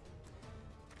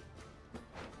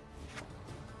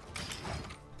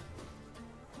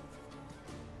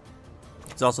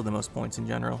 It's also the most points in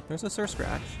general. There's a Sir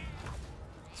Scratch.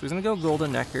 So he's gonna go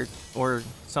Golden Necker or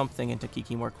something into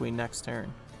Kikimore Queen next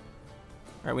turn.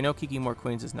 Alright, we know Kikimore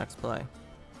Queen's his next play.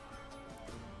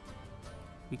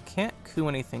 We can't coup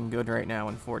anything good right now,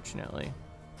 unfortunately.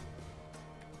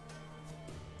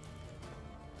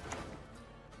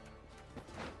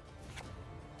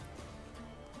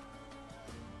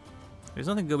 There's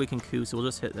nothing good we can coup, so we'll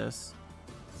just hit this.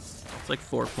 It's like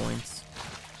 4 points.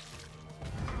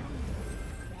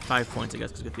 5 points, I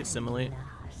guess, because we get the Assimilate.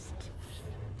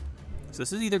 So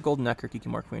this is either Golden Neck or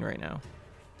Kikimore Queen right now.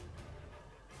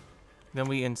 Then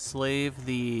we enslave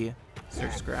the Sir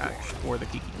Scratch or the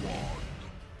Kikimore.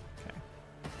 Okay.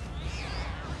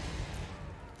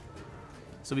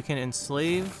 So we can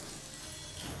enslave.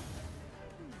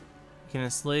 We can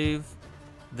enslave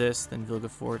this, then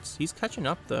Vilgefortz. He's catching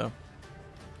up though.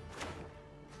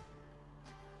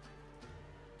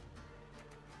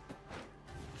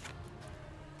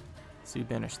 So we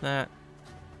banish that.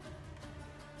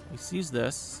 We seize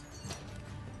this.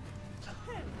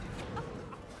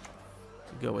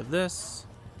 We go with this.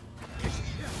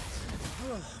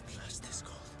 Oh, blast this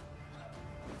cold.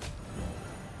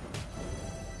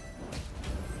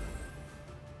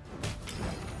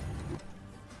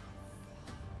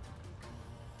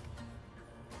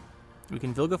 We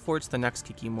can Vilgefortz the next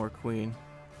Kikimore Queen.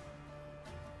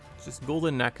 It's just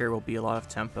Golden Necker will be a lot of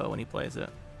tempo when he plays it.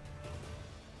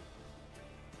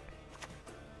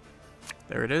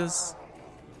 There it is.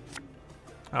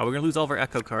 Oh, we're gonna lose all of our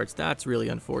Echo cards. That's really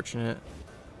unfortunate.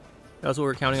 That was what we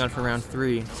were counting on for round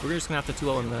 3. So we're just gonna have to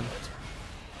 2-0 him then.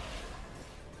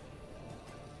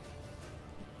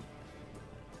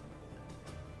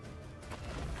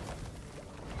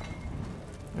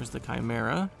 There's the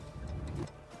Chimera.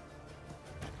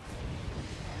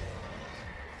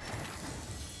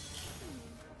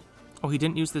 Oh, he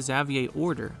didn't use the Xavier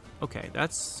order. Okay,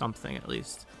 that's something at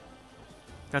least.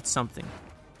 That's something.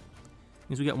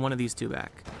 Means we get one of these two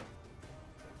back.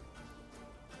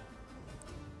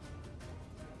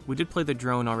 We did play the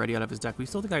drone already out of his deck. We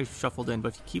still think I shuffled in,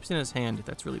 but if he keeps it in his hand,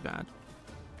 that's really bad.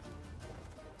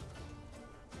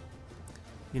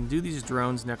 We can do these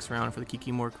drones next round for the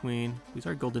Kikimore Queen. These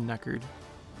are Golden Neckered.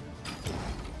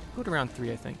 Go to round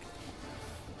 3, I think.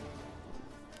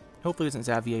 Hopefully it isn't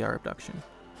Xavier or Abduction.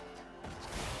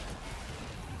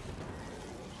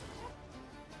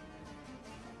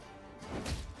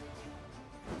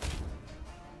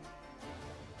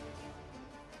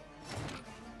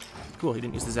 Cool, he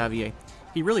didn't use the Xavier.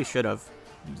 He really should have.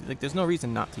 Like, there's no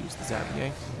reason not to use the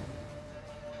Xavier.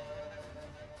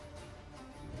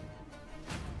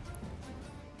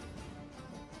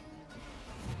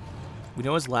 We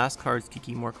know his last card's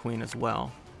Kikimore Queen as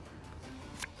well.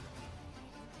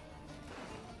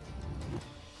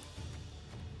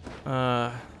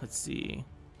 Let's see.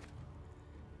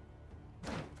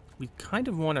 We kind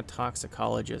of want a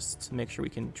Toxicologist to make sure we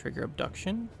can trigger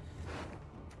Abduction.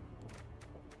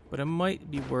 But it might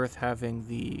be worth having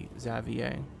the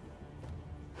Xavier.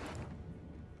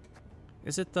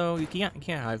 Is it though? You can't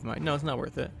Hive Mind. No, it's not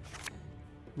worth it.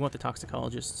 We want the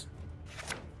Toxicologist.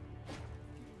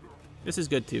 This is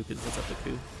good too, because it's up the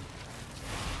coup.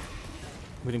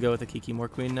 We're gonna go with the Kikimore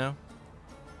Queen now.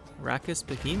 Arachas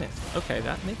Behemoth. Okay,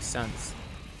 that makes sense.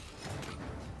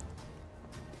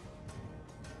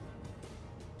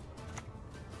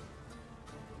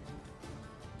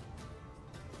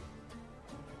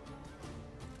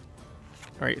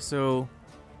 Alright, so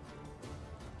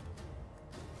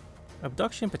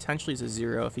Abduction potentially is a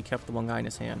 0 if he kept the one guy in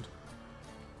his hand.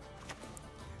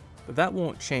 But that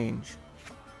won't change.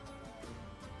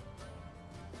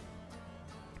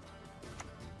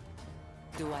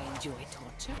 Do I enjoy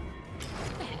torture?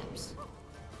 Perhaps.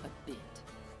 A bit.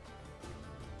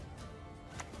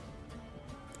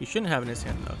 He shouldn't have it in his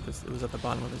hand though, because it was at the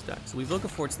bottom of his deck. So we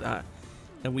Vilgefortz that,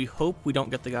 and we hope we don't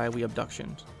get the guy we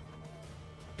Abductioned.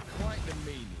 Quite the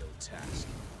menial task.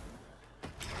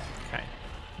 Okay.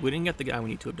 We didn't get the guy we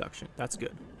need to Abduction. That's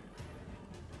good.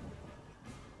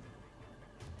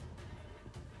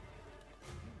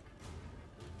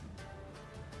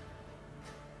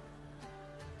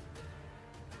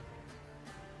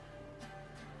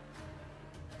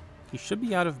 He should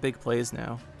be out of big plays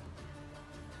now.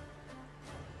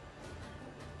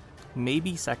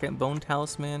 Maybe second Bone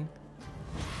Talisman.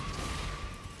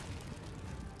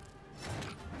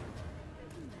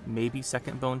 Maybe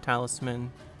second Bone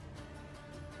Talisman.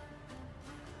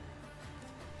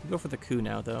 We'll go for the coup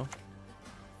now, though.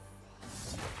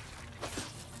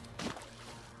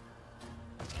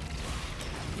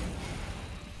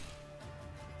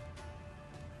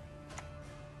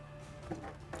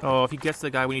 Oh, if he gets the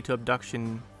guy we need to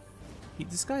Abduction...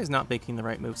 This guy is not making the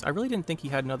right moves. I really didn't think he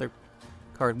had another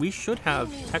card. We should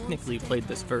have technically played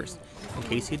this first, in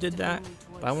case he did that.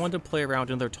 But I wanted to play around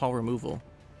another tall removal.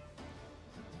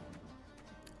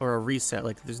 Or a reset.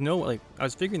 Like, there's no... Like, I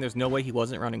was figuring there's no way he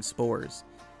wasn't running Spores.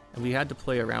 And we had to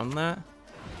play around that.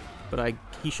 But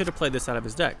he should have played this out of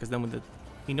his deck, because then when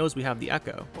he knows we have the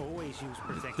Echo.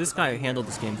 This guy handled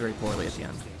this game very poorly at the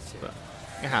end. But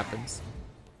it happens.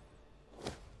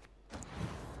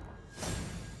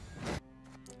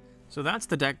 So that's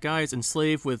the deck, guys.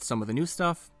 Enslave with some of the new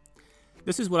stuff.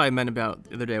 This is what I meant about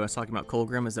the other day when I was talking about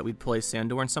Colgrim, is that we'd play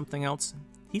Sandor and something else.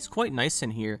 He's quite nice in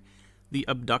here. The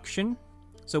Abduction.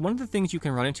 So one of the things you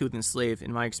can run into with Enslave,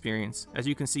 in my experience, as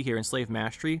you can see here, Enslave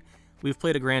Mastery, we've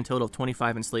played a grand total of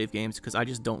 25 Enslave games because I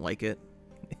just don't like it.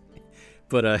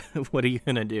 But what are you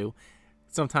going to do?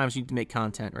 Sometimes you need to make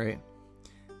content, right?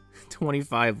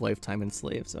 25 lifetime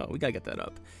Enslave, so we got to get that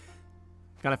up.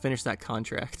 Got to finish that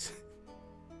contract.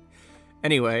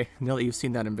 Anyway, now that you've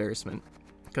seen that embarrassment,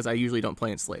 because I usually don't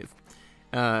play Enslave.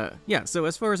 Yeah, so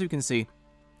as far as we can see,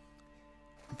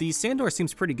 the Sandor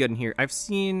seems pretty good in here. I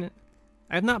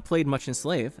have not played much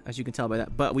Enslave, as you can tell by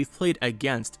that, but we've played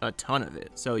against a ton of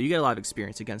it. So you get a lot of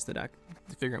experience against the deck,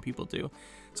 figuring out people do.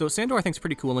 So Sandor I think is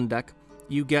pretty cool in the deck.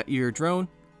 You get your drone,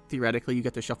 theoretically you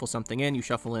get to shuffle something in, you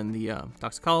shuffle in the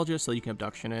Toxicologist so you can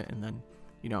Abduction it, and then,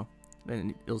 you know,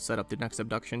 then it'll set up the next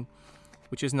Abduction,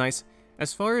 which is nice.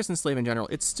 As far as Enslave in general,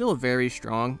 it's still very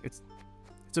strong. It's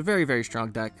a very, very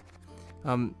strong deck.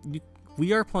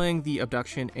 We are playing the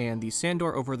Abduction and the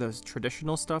Sandor over the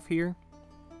traditional stuff here.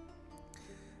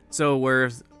 So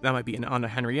whereas that might be on a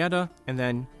Henrietta, and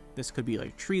then this could be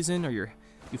like Treason, or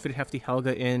you fit Hefty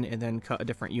Helga in and then cut a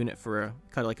different unit for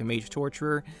cut like a Mage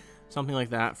Torturer, something like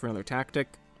that for another tactic.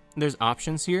 There's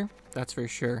options here, that's for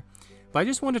sure. But I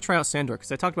just wanted to try out Sandor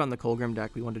because I talked about in the Colgrim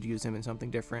deck we wanted to use him in something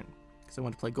different because I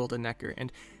wanted to play Golden Necker, and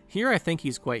here I think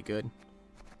he's quite good.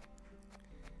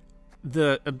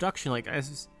 The Abduction, like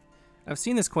I've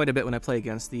seen this quite a bit when I play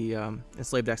against the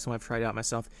Enslave decks when I've tried it out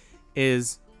myself,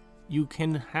 is you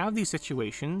can have these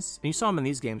situations, and you saw them in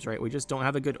these games, right? We just don't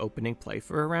have a good opening play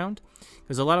for a round,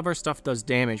 because a lot of our stuff does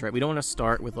damage, right? We don't want to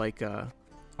start with like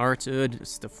Artud,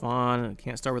 Stefan,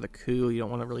 can't start with a coup, you don't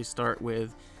want to really start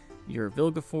with your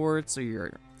Vilgefortz or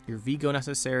your Vigo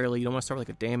necessarily, you don't want to start with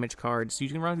like a damage card, so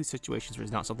you can run these situations where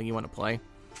it's not something you want to play,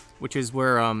 which is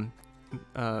where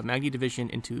Magni Division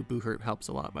into Boohurt helps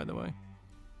a lot, by the way.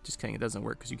 Just kidding, it doesn't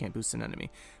work because you can't boost an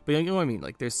enemy. But you know what I mean,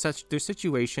 like there's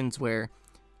situations where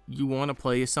you want to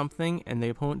play something and the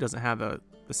opponent doesn't have the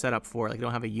setup for it. Like they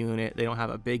don't have a unit, they don't have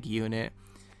a big unit,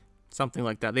 something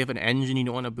like that. They have an engine you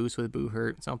don't want to boost with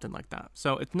Boohurt, something like that.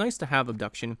 So it's nice to have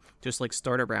Abduction just like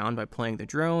start a round by playing the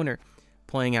drone or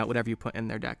playing out whatever you put in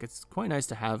their deck. It's quite nice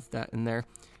to have that in there.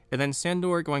 And then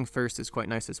Sandor going first is quite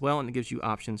nice as well, and it gives you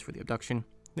options for the Abduction.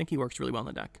 I think he works really well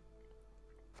in the deck.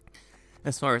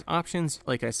 As far as options,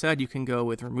 like I said, you can go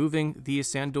with removing the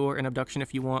Sandor and Abduction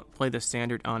if you want. Play the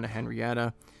standard on a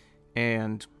Henrietta,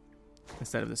 and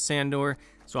instead of the Sandor,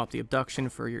 swap the Abduction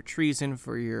for your Treason,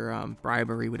 for your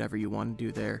Bribery, whatever you want to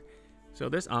do there. So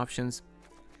there's options.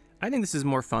 I think this is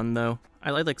more fun though.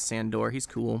 I like Sandor, he's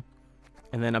cool.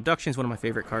 And then Abduction is one of my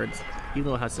favorite cards. Even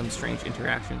though it has some strange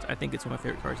interactions, I think it's one of my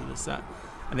favorite cards of this set.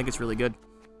 I think it's really good.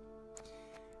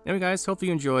 Anyway guys, hope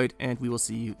you enjoyed, and we will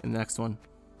see you in the next one.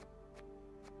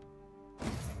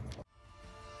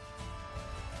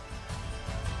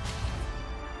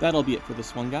 That'll be it for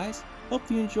this one, guys. Hope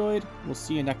you enjoyed. We'll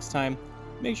see you next time.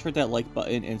 Make sure to hit that like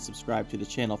button and subscribe to the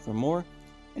channel for more.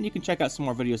 And you can check out some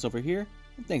more videos over here.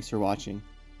 And thanks for watching.